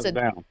 I mean, listen,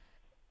 down.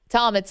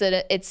 Tom, it's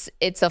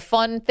a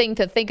fun thing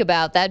to think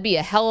about. That'd be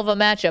a hell of a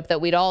matchup that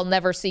we'd all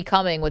never see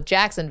coming with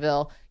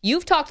Jacksonville.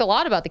 You've talked a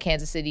lot about the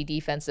Kansas City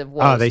defensive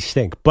woes. Oh, they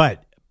stink.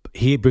 But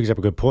he brings up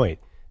a good point.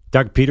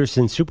 Doug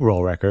Peterson's Super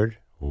Bowl record,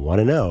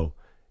 1-0,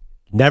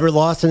 never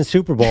lost in a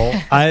Super Bowl.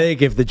 I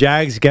think if the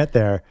Jags get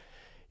there,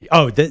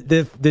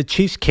 the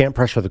Chiefs can't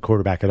pressure the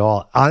quarterback at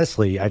all.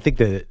 Honestly, I think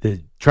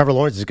the Trevor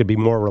Lawrence is going to be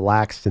more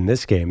relaxed in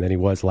this game than he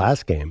was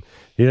last game.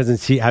 He doesn't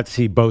have to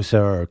see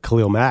Bosa or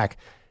Khalil Mack.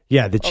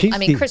 Yeah, the Chiefs. I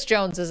mean, Chris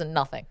Jones isn't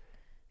nothing.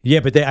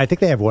 Yeah, but I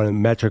think they have one of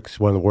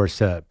the worst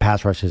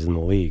pass rushes in the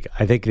league.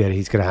 I think that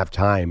he's going to have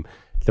time.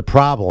 The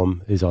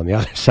problem is on the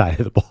other side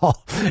of the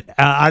ball.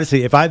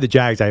 Honestly, if I had the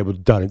Jags, I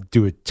would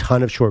do a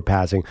ton of short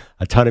passing,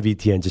 a ton of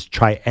ETN, just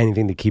try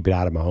anything to keep it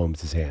out of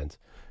Mahomes' hands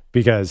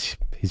because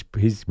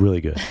he's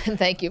really good.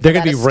 Thank you for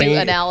that astute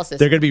analysis.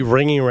 They're going to be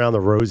ringing around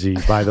the Rosie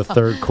by the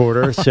third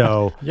quarter.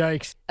 So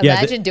yikes!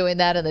 Imagine doing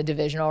that in the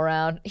divisional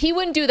round. He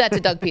wouldn't do that to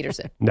Doug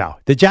Peterson. No,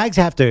 the Jags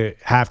have to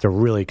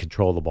really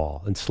control the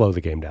ball and slow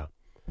the game down.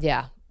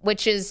 Yeah,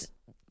 which is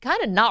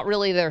kind of not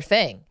really their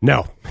thing.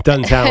 No, it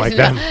doesn't sound like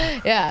them.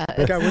 Yeah.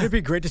 God, would it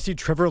be great to see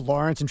Trevor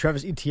Lawrence and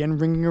Travis Etienne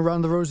ringing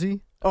around the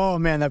Rosie? Oh,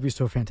 man, that'd be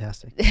so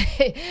fantastic.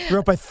 They're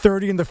up by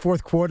 30 in the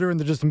fourth quarter, and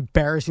they're just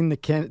embarrassing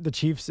the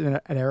Chiefs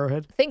at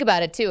Arrowhead. Think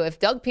about it, too. If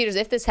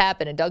this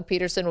happened and Doug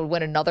Peterson would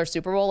win another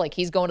Super Bowl, like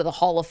he's going to the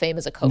Hall of Fame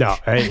as a coach. No,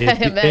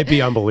 it'd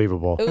be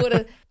unbelievable.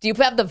 Do you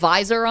have the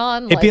visor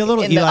on? It'd be a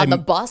little on the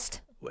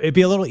bust? It'd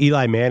be a little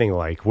Eli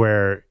Manning-like,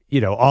 where,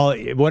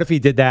 what if he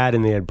did that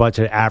and they had a bunch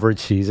of average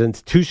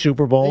seasons, 2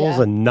 Super Bowls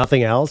and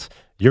nothing else?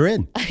 You're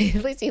in.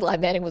 At least Eli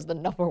Manning was the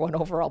number 1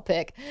 overall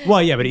pick.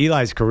 Well, yeah, but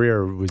Eli's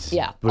career was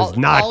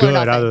not good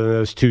other than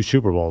those 2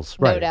 Super Bowls.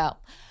 Right. No doubt.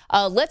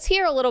 Let's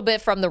hear a little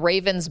bit from the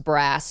Ravens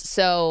brass.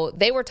 So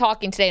they were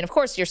talking today, and of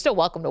course, you're still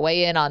welcome to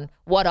weigh in on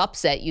what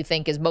upset you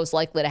think is most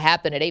likely to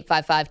happen at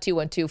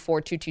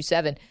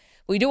 855-212-4227.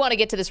 We do want to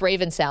get to this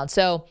Ravens sound.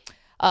 So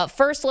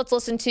first, let's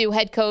listen to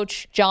head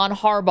coach John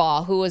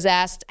Harbaugh, who was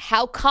asked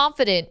how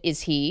confident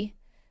is he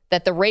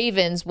that the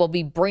Ravens will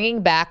be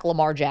bringing back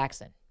Lamar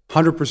Jackson.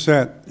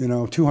 100%,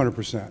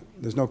 200%.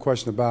 There's no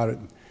question about it.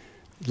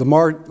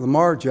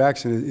 Lamar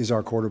Jackson is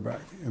our quarterback.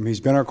 I mean, he's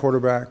been our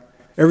quarterback.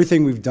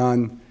 Everything we've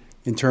done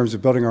in terms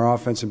of building our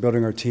offense and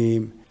building our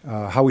team,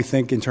 how we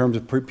think in terms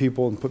of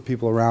people and put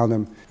people around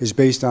him is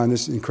based on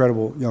this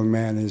incredible young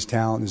man and his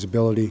talent and his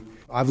ability.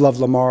 I've loved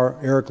Lamar.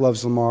 Eric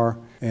loves Lamar.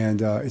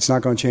 And it's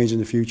not going to change in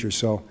the future.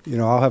 So,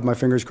 I'll have my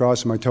fingers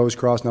crossed and my toes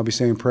crossed, and I'll be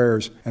saying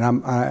prayers.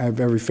 And I have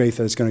every faith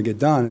that it's going to get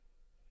done.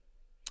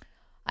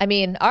 I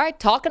mean, all right,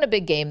 talking a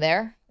big game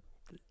there.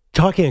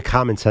 Talking a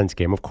common sense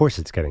game. Of course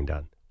it's getting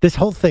done. This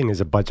whole thing is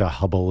a bunch of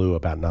hullabaloo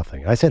about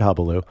nothing. I said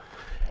hullabaloo.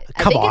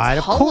 Come on.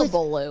 It's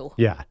hullabaloo.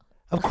 Yeah.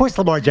 Of course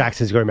Lamar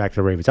Jackson is going back to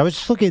the Ravens. I was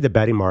just looking at the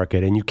betting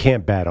market, and you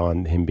can't bet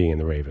on him being in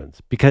the Ravens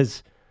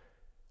because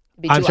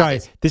I'm sorry.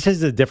 This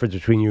is the difference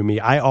between you and me.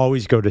 I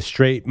always go to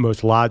straight,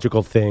 most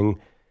logical thing.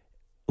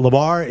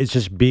 Lamar is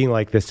just being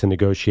like this to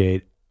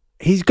negotiate.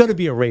 He's going to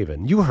be a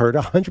Raven. You heard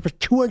 100%,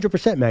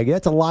 200%, Maggie.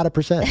 That's a lot of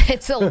percent.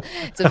 It's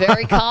a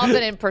very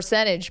confident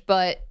percentage.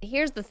 But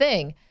here's the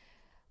thing.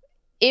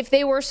 If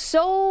they were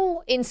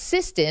so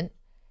insistent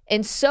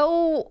and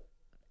so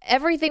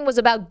everything was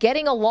about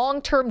getting a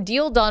long-term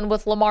deal done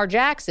with Lamar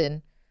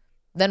Jackson,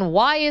 then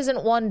why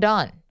isn't one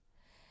done?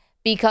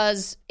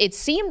 Because it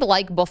seemed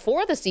like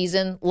before the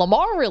season,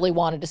 Lamar really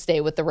wanted to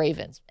stay with the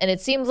Ravens. And it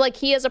seems like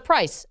he has a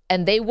price,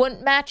 and they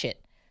wouldn't match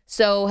it.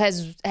 So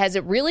has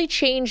it really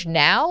changed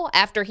now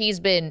after he's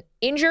been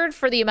injured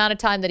for the amount of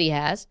time that he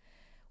has?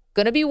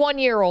 Going to be 1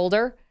 year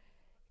older.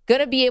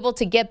 Going to be able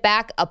to get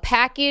back a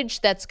package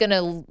that's going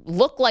to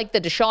look like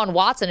the Deshaun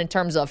Watson in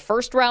terms of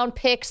first-round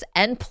picks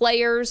and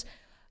players.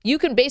 You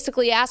can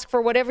basically ask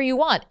for whatever you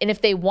want. And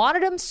if they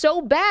wanted him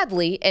so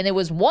badly and it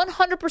was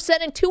 100%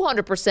 and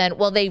 200%,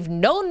 well, they've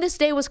known this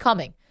day was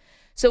coming.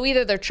 So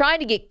either they're trying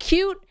to get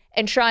cute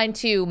and trying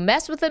to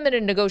mess with him in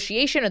a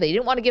negotiation, or they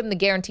didn't want to give him the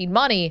guaranteed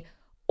money,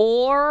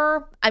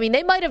 or, I mean,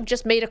 they might have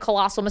just made a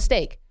colossal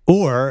mistake.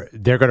 Or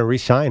they're going to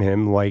re-sign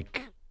him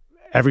like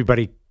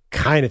everybody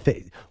kind of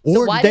thinks.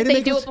 So why did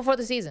they do it before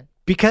the season?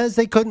 Because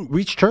they couldn't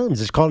reach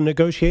terms. It's called a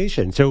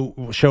negotiation. So,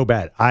 show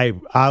bet. I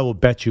will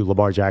bet you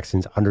Lamar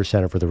Jackson's under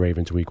center for the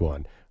Ravens week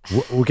 1.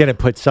 We're going to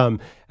put some,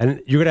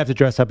 and you're going to have to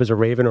dress up as a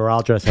Raven, or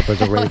I'll dress up as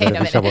a Raven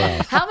and be somewhere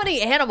else. How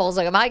many animals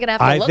am I going to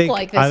have to look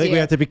like this I think year? we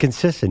have to be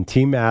consistent.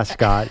 Team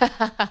mascot.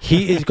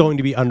 He is going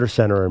to be under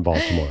center in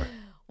Baltimore.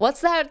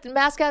 What's that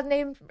mascot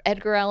name?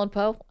 Edgar Allan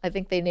Poe? I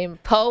think they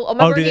named Poe. Oh,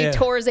 remember he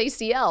tore his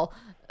ACL.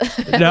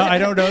 No, I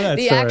don't know that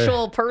The story.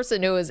 actual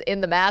person who was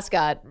in the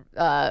mascot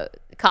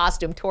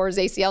costume tore his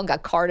ACL and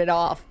got carted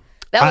off.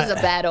 That was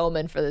a bad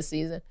omen for the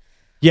season.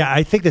 Yeah,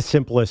 I think the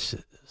simplest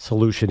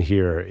solution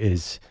here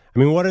is, I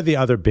mean, what are the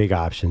other big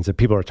options that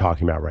people are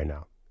talking about right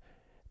now?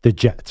 The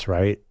Jets,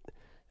 right?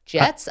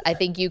 Jets, I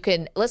think you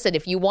can, listen,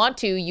 if you want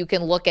to, you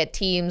can look at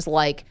teams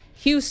like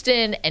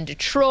Houston and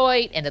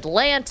Detroit and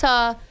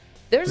Atlanta.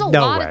 There's a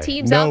lot of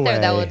teams out there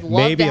that would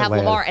love to have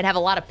Lamar and have a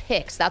lot of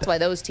picks. That's why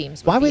those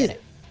teams would be in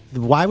it.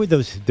 Why would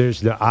those?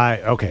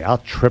 I'll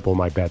triple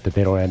my bet that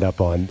they don't end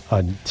up on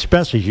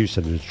especially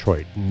Houston and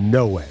Detroit.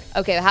 No way.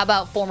 Okay, how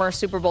about former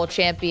Super Bowl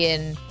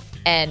champion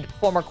and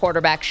former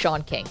quarterback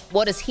Sean King?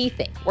 What does he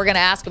think? We're going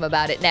to ask him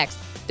about it next.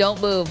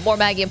 Don't move. More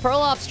Maggie and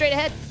Perloff straight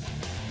ahead.